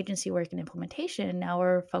traditional agency work and implementation. Now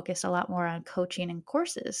we're focused a lot more on coaching and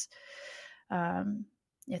courses.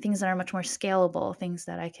 Things that are much more scalable, things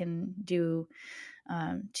that I can do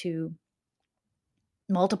to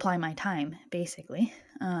multiply my time, basically,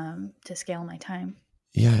 to scale my time.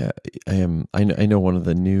 Yeah, I am. I know one of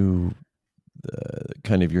the new,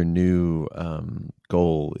 kind of your new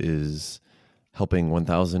goal is helping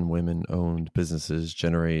 1,000 women-owned businesses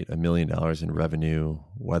generate $1 million in revenue,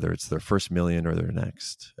 whether it's their first million or their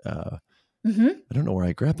next. I don't know where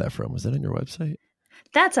I grabbed that from. Was that on your website?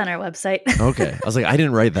 That's on our website. Okay. I was like, I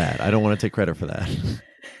didn't write that. I don't want to take credit for that.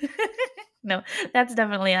 No, that's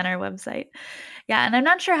definitely on our website. Yeah, and I'm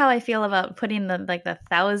not sure how I feel about putting the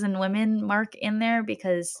 1,000 women mark in there,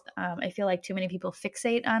 because I feel like too many people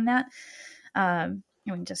fixate on that.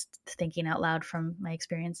 Just thinking out loud from my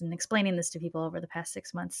experience and explaining this to people over the past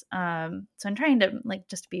 6 months. So I'm trying to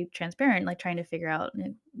just to be transparent, trying to figure out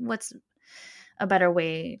what's a better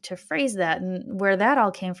way to phrase that. And where that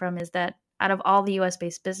all came from is that out of all the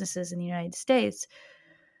US-based businesses in the United States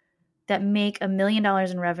that make $1 million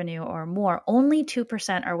in revenue or more, only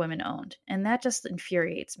 2% are women owned. And that just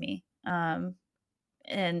infuriates me. And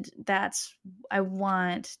I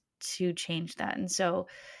want to change that. And so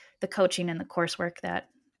the coaching and the coursework that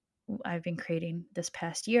I've been creating this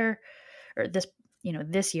past year, or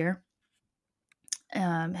this year,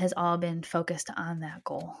 has all been focused on that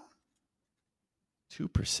goal.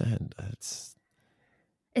 2%.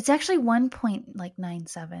 It's actually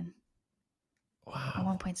 1.97. Wow.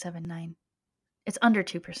 Or 1.79. It's under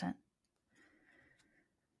 2%.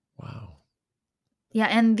 Wow. Yeah,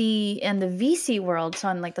 and the VC world, so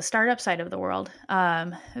on like the startup side of the world,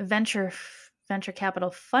 venture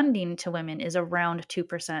capital funding to women is around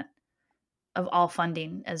 2% of all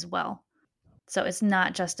funding as well. So it's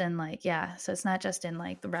not just in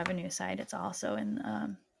the revenue side, it's also in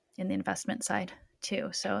the investment side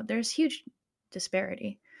too. So there's huge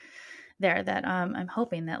disparity there that I'm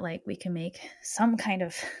hoping that like we can make some kind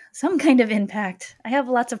of impact. I have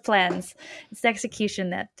lots of plans. It's the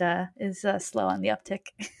execution that is slow on the uptick.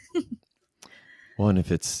 Well, and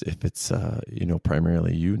if it's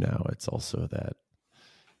primarily you now, it's also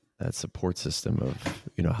that support system of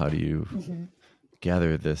how do you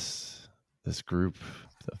gather this group,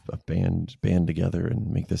 a band together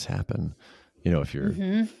and make this happen. If you're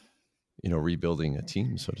rebuilding a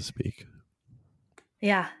team, so to speak.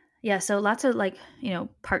 Yeah. So lots of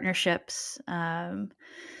partnerships,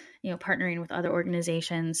 partnering with other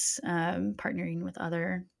organizations, partnering with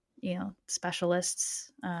other,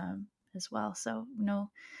 specialists as well. So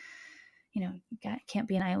can't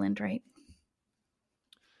be an island, right?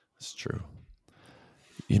 That's true.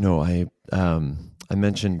 I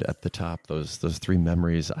mentioned at the top those 3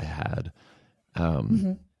 memories I had.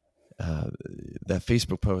 That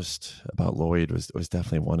Facebook post about Lloyd was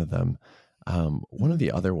definitely one of them. One of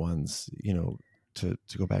the other ones, to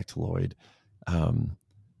go back to Lloyd,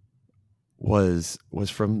 was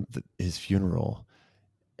from his funeral,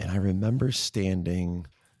 and I remember standing.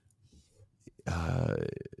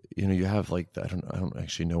 You have like I don't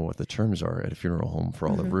actually know what the terms are at a funeral home for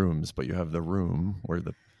all the rooms, but you have the room where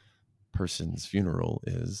the person's funeral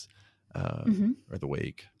is, or the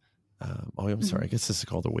wake. I'm sorry. I guess this is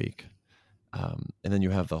called a wake. And then you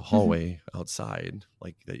have the hallway outside,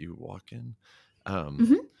 like that you walk in.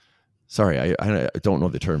 Sorry, I don't know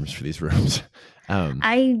the terms for these rooms.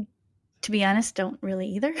 I, to be honest, don't really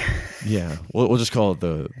either. Yeah, we'll just call it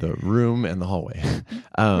the room and the hallway.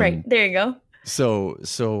 Right, there you go. So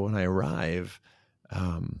when I arrive,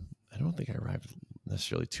 I don't think I arrived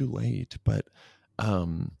necessarily too late, but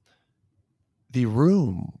the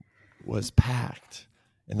room was packed.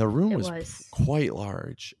 And the room was quite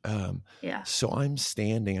large. Yeah. So I'm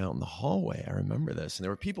standing out in the hallway. I remember this. And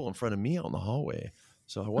there were people in front of me out in the hallway.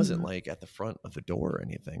 So I wasn't like at the front of the door or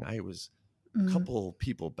anything. I was a couple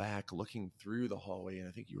people back looking through the hallway. And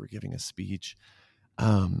I think you were giving a speech.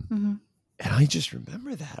 And I just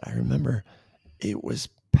remember that. I remember it was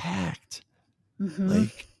packed.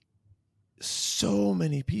 Like so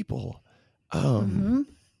many people.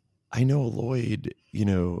 I know Lloyd,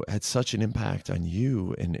 had such an impact on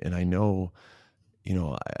you. And I know,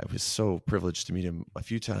 I was so privileged to meet him a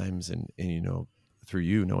few times and through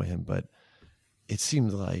you know him, but it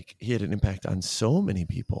seemed like he had an impact on so many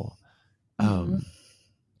people. How,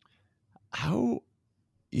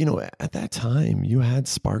 at that time you had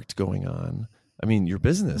Sparked going on. I mean, your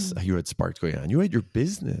business, you had Sparked going on. You had your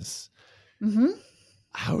business.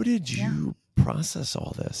 How did you process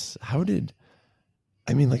all this?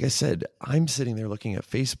 Like I said, I'm sitting there looking at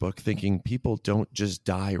Facebook thinking people don't just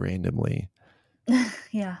die randomly.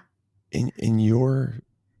 Yeah. You're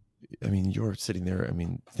sitting there,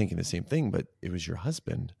 thinking the same thing, but it was your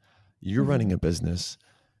husband. You're running a business.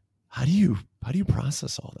 How do you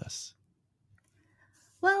process all this?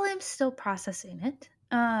 Well, I'm still processing it.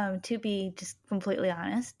 To be just completely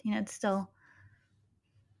honest, it's still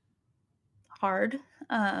hard.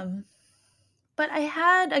 But I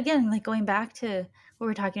had, again, like going back to what we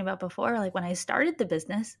were talking about before, like when I started the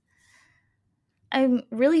business, I'm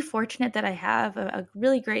really fortunate that I have a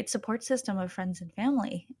really great support system of friends and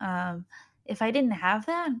family. If I didn't have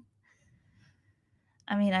that,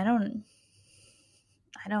 I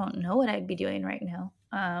don't know what I'd be doing right now.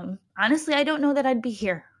 Honestly, I don't know that I'd be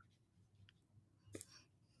here.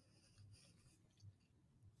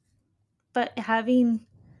 But having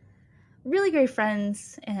really great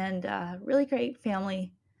friends and really great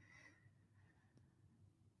family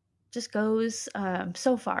just goes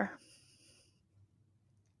so far.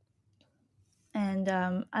 And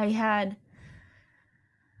I had,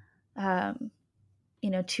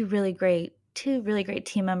 two really great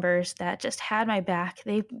team members that just had my back.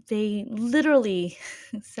 They literally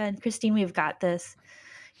said, "Christine, we've got this.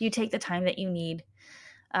 You take the time that you need."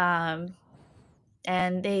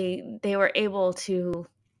 And they were able to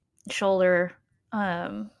shoulder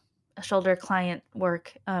a shoulder client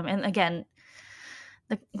work. And again,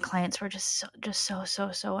 the clients were just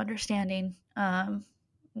so understanding.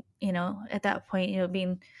 At that point,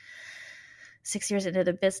 being 6 years into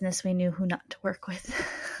the business, we knew who not to work with.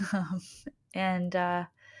 And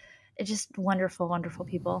it's just wonderful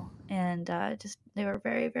people. And they were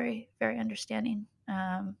very, very, very understanding.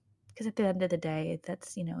 Because at the end of the day,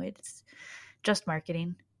 that's, it's just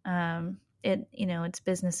marketing. It's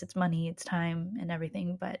business, it's money, it's time and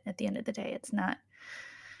everything. But at the end of the day, it's not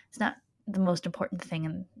the most important thing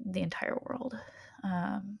in the entire world.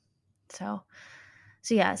 So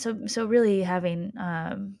really having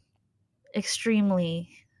extremely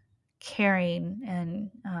caring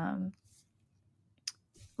and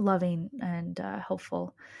loving and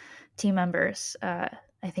helpful team members, I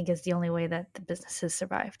think is the only way that the business has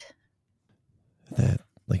survived. That,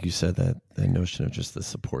 like you said, that notion of just the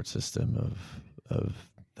support system of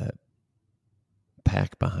that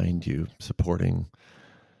pack behind you supporting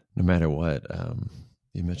no matter what.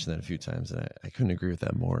 You mentioned that a few times, and I couldn't agree with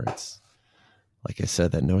that more. It's like I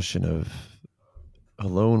said, that notion of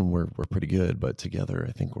alone we're pretty good, but together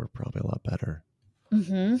I think we're probably a lot better.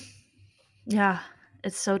 Mm-hmm. Yeah,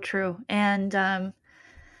 it's so true. And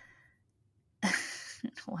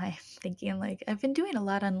why I'm thinking, like, I've been doing a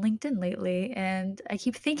lot on LinkedIn lately, and I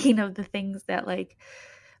keep thinking of the things that, like,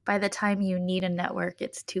 by the time you need a network,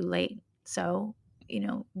 it's too late. So,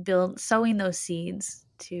 sowing those seeds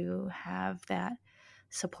to have that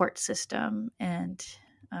support system and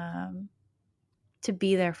to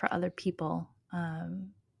be there for other people.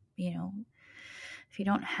 If you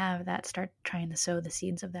don't have that, start trying to sow the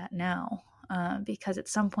seeds of that now, because at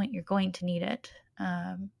some point you're going to need it.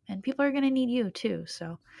 And people are going to need you too.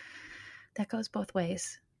 So that goes both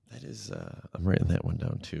ways. That is, I'm writing that one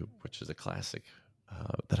down too, which is a classic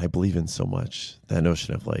that I believe in so much. That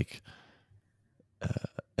notion of like,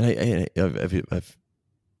 and I've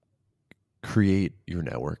create your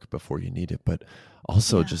network before you need it, but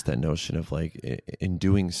also just that notion of like, in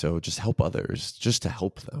doing so, just help others, just to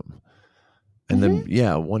help them. And then,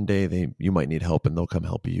 one day you might need help and they'll come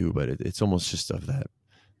help you, but it's almost just of that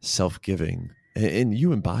self-giving. And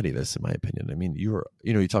you embody this, in my opinion. I mean, you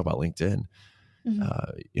talk about LinkedIn,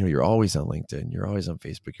 you're always on LinkedIn, you're always on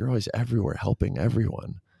Facebook, you're always everywhere helping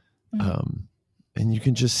everyone. And you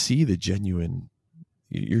can just see the genuine,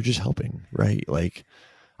 you're just helping, right? Like,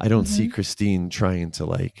 I don't see Christine trying to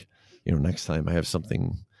like, next time I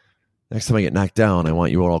get knocked down, I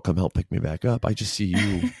want you all to come help pick me back up. I just see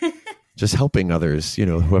you just helping others,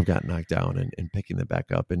 who have gotten knocked down and picking them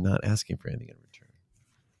back up and not asking for anything in return.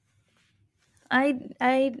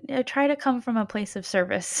 I try to come from a place of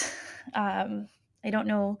service. I don't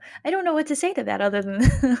know what to say to that other than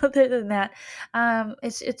that.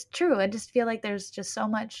 It's true. I just feel like there's just so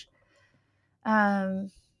much.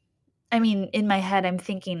 In my head, I'm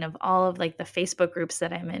thinking of all of like the Facebook groups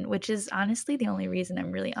that I'm in, which is honestly the only reason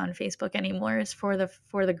I'm really on Facebook anymore is for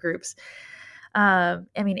the groups. And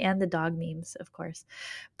the dog memes, of course,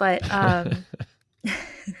 but I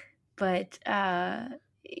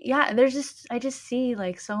just see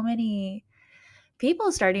like so many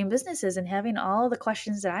people starting businesses and having all the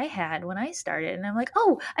questions that I had when I started. And I'm like,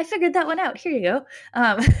 oh, I figured that one out. Here you go.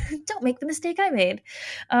 Don't make the mistake I made.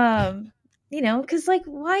 Because like,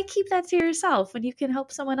 why keep that to yourself when you can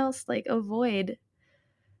help someone else like avoid,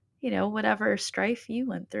 whatever strife you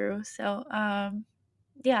went through. So, and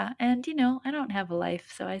I don't have a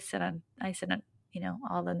life, so I sit on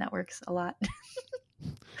all the networks a lot.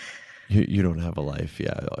 You don't have a life.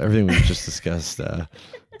 Yeah. Everything we've just discussed,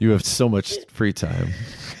 you have so much free time.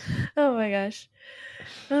 Oh my gosh.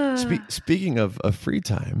 Speaking of free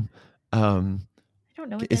time, I don't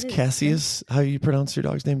know what is Cassius, how you pronounce your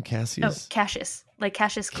dog's name? Cassius? Oh, Cassius. Like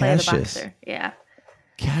Cassius Clay the boxer. Yeah.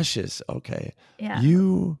 Cassius. Okay. Yeah.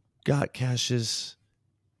 You got Cassius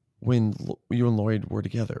when you and Lloyd were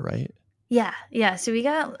together, right? Yeah. Yeah. So we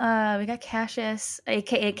got Cassius,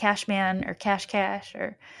 aka Cashman or Cash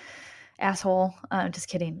or asshole. Just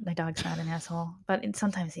kidding. My dog's not an asshole, but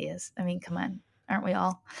sometimes he is. I mean, come on. Aren't we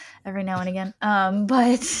all every now and again?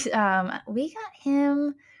 But we got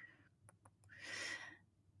him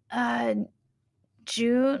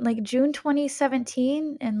June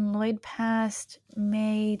 2017, and Lloyd passed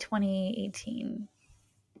May 2018.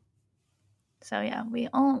 So yeah, we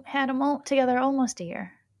all had them all together almost a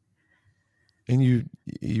year. And you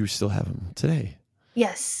still have him today?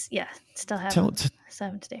 Yes, yeah, still have him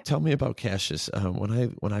today. Tell me about Cassius.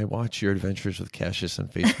 When I watch your adventures with Cassius on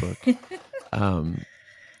Facebook,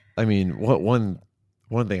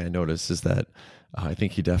 one thing I noticed is that I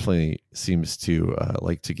think he definitely seems to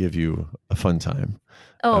like to give you a fun time.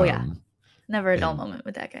 Oh yeah, never a dull moment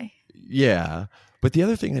with that guy. Yeah. But the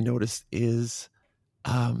other thing I noticed is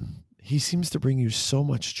he seems to bring you so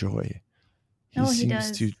much joy. He Oh, he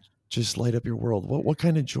seems to does. just light up your world. What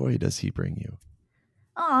kind of joy does he bring you?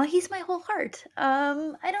 Oh, he's my whole heart. I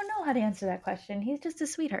don't know how to answer that question. He's just a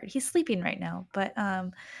sweetheart. He's sleeping right now, but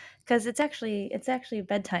because it's actually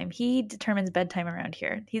bedtime. He determines bedtime around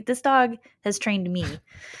here. This dog has trained me.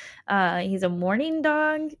 He's a morning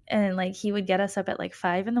dog, and like he would get us up at like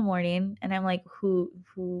 5 in the morning, and I'm like, who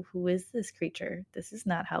is this creature? This is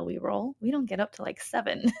not how we roll. We don't get up to like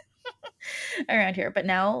 7 around here. But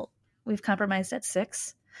now we've compromised at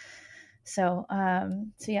 6. So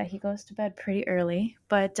yeah, he goes to bed pretty early,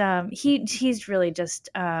 but he's really just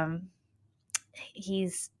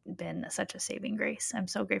he's been such a saving grace. I'm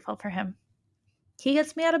so grateful for him. He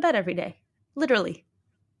gets me out of bed every day, literally.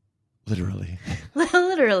 Literally.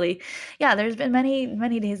 Literally. Yeah, there's been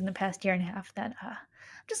many days in the past year and a half that I'm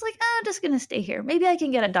just like, I'm just gonna stay here. Maybe I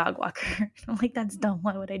can get a dog walker. I'm like, that's dumb.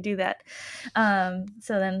 Why would I do that?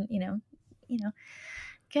 So then,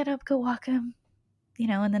 get up, go walk him,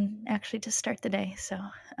 and then actually just start the day. So,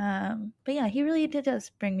 but yeah, he really does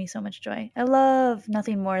bring me so much joy. I love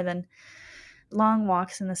nothing more than long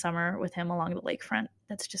walks in the summer with him along the lakefront.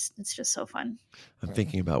 It's just so fun. I'm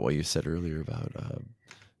thinking about what you said earlier about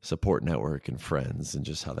support network and friends, and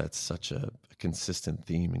just how that's such a consistent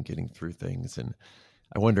theme in getting through things. And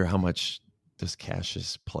I wonder how much does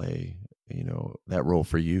Cassius play, that role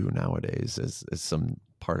for you nowadays as some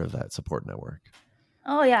part of that support network?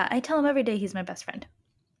 Oh yeah, I tell him every day he's my best friend.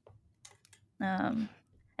 I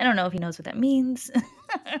don't know if he knows what that means.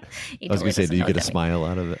 I was going to say, do you get a smile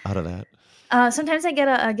out of that? Sometimes I get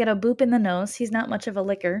a boop in the nose. He's not much of a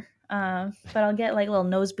licker, but I'll get like little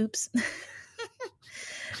nose boops.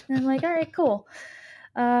 And I'm like, all right, cool.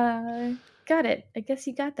 Got it. I guess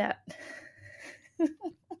you got that.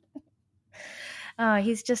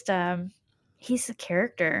 He's just he's a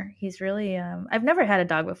character. He's really I've never had a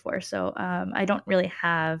dog before, so I don't really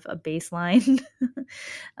have a baseline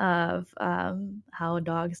of how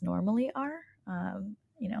dogs normally are.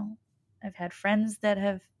 I've had friends that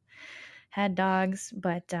have had dogs,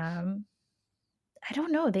 but I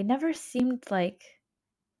don't know. They never seemed like,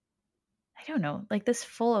 I don't know, like this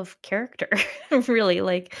full of character. Really,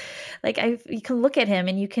 like you can look at him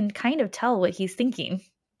and you can kind of tell what he's thinking.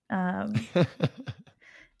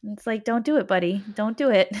 It's like, don't do it, buddy. Don't do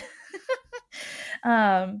it.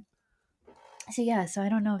 So yeah, so I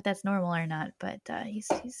don't know if that's normal or not, but he's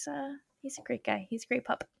a great guy. He's a great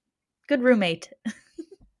pup. Good roommate.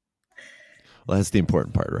 Well, that's the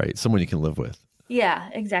important part, right? Someone you can live with. Yeah,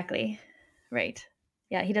 exactly. Right.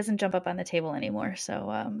 Yeah, he doesn't jump up on the table anymore,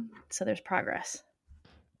 so there's progress.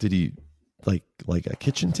 Did he like a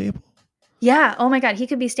kitchen table? Yeah. Oh my God, he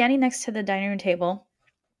could be standing next to the dining room table,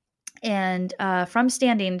 and from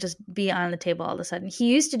standing, just be on the table all of a sudden.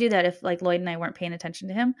 He used to do that if like Lloyd and I weren't paying attention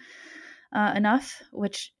to him enough,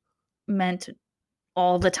 which meant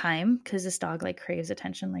all the time because this dog like craves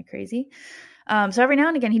attention like crazy. So every now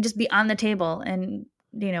and again, he'd just be on the table, and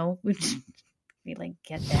we'd like,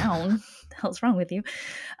 get down. What the hell's wrong with you?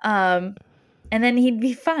 And then he'd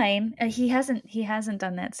be fine. He hasn't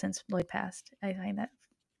done that since Lloyd passed. I find that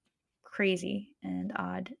crazy and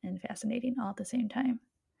odd and fascinating all at the same time.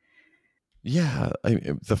 Yeah,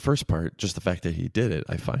 the first part, just the fact that he did it,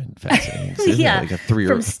 I find fascinating. Isn't Yeah, like a 3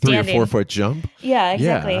 or 4 foot jump. Yeah,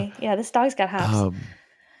 exactly. Yeah, this dog's got hops.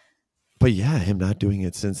 But yeah, him not doing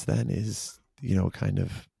it since then is, kind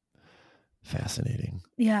of fascinating.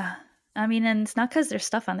 Yeah, I mean, and it's not because there's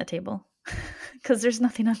stuff on the table, because there's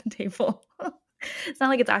nothing on the table. It's not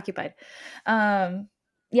like it's occupied.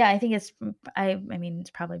 Yeah, I think it's. I mean,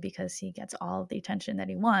 it's probably because he gets all the attention that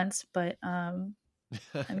he wants, but I'm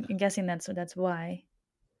guessing that's why.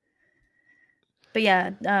 But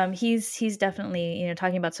yeah, he's definitely,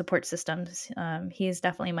 talking about support systems. He's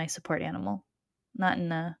definitely my support animal, not in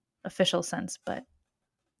the official sense, but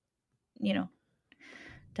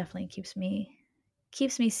definitely keeps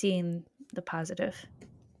me seeing the positive.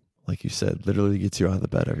 Like you said, literally gets you out of the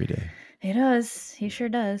bed every day. He does. He sure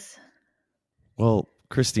does. Well,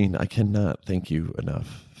 Christine, I cannot thank you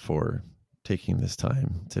enough for taking this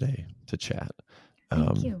time today to chat.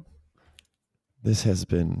 Thank you. This has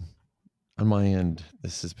been, on my end,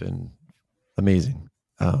 this has been amazing.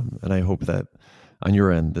 And I hope that on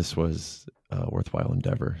your end, this was a worthwhile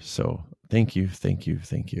endeavor. So thank you.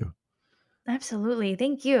 Absolutely.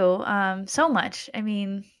 Thank you so much. I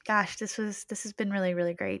mean, gosh, this has been really,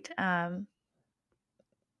 really great.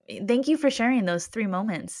 Thank you for sharing those 3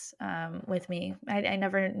 moments with me. I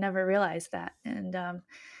never realized that. And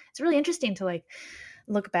it's really interesting to like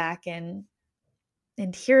look back and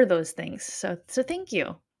hear those things. So thank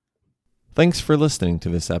you. Thanks for listening to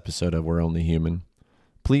this episode of We're Only Human.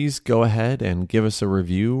 Please go ahead and give us a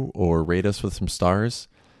review or rate us with some stars,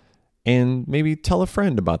 and maybe tell a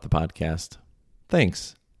friend about the podcast.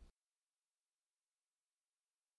 Thanks.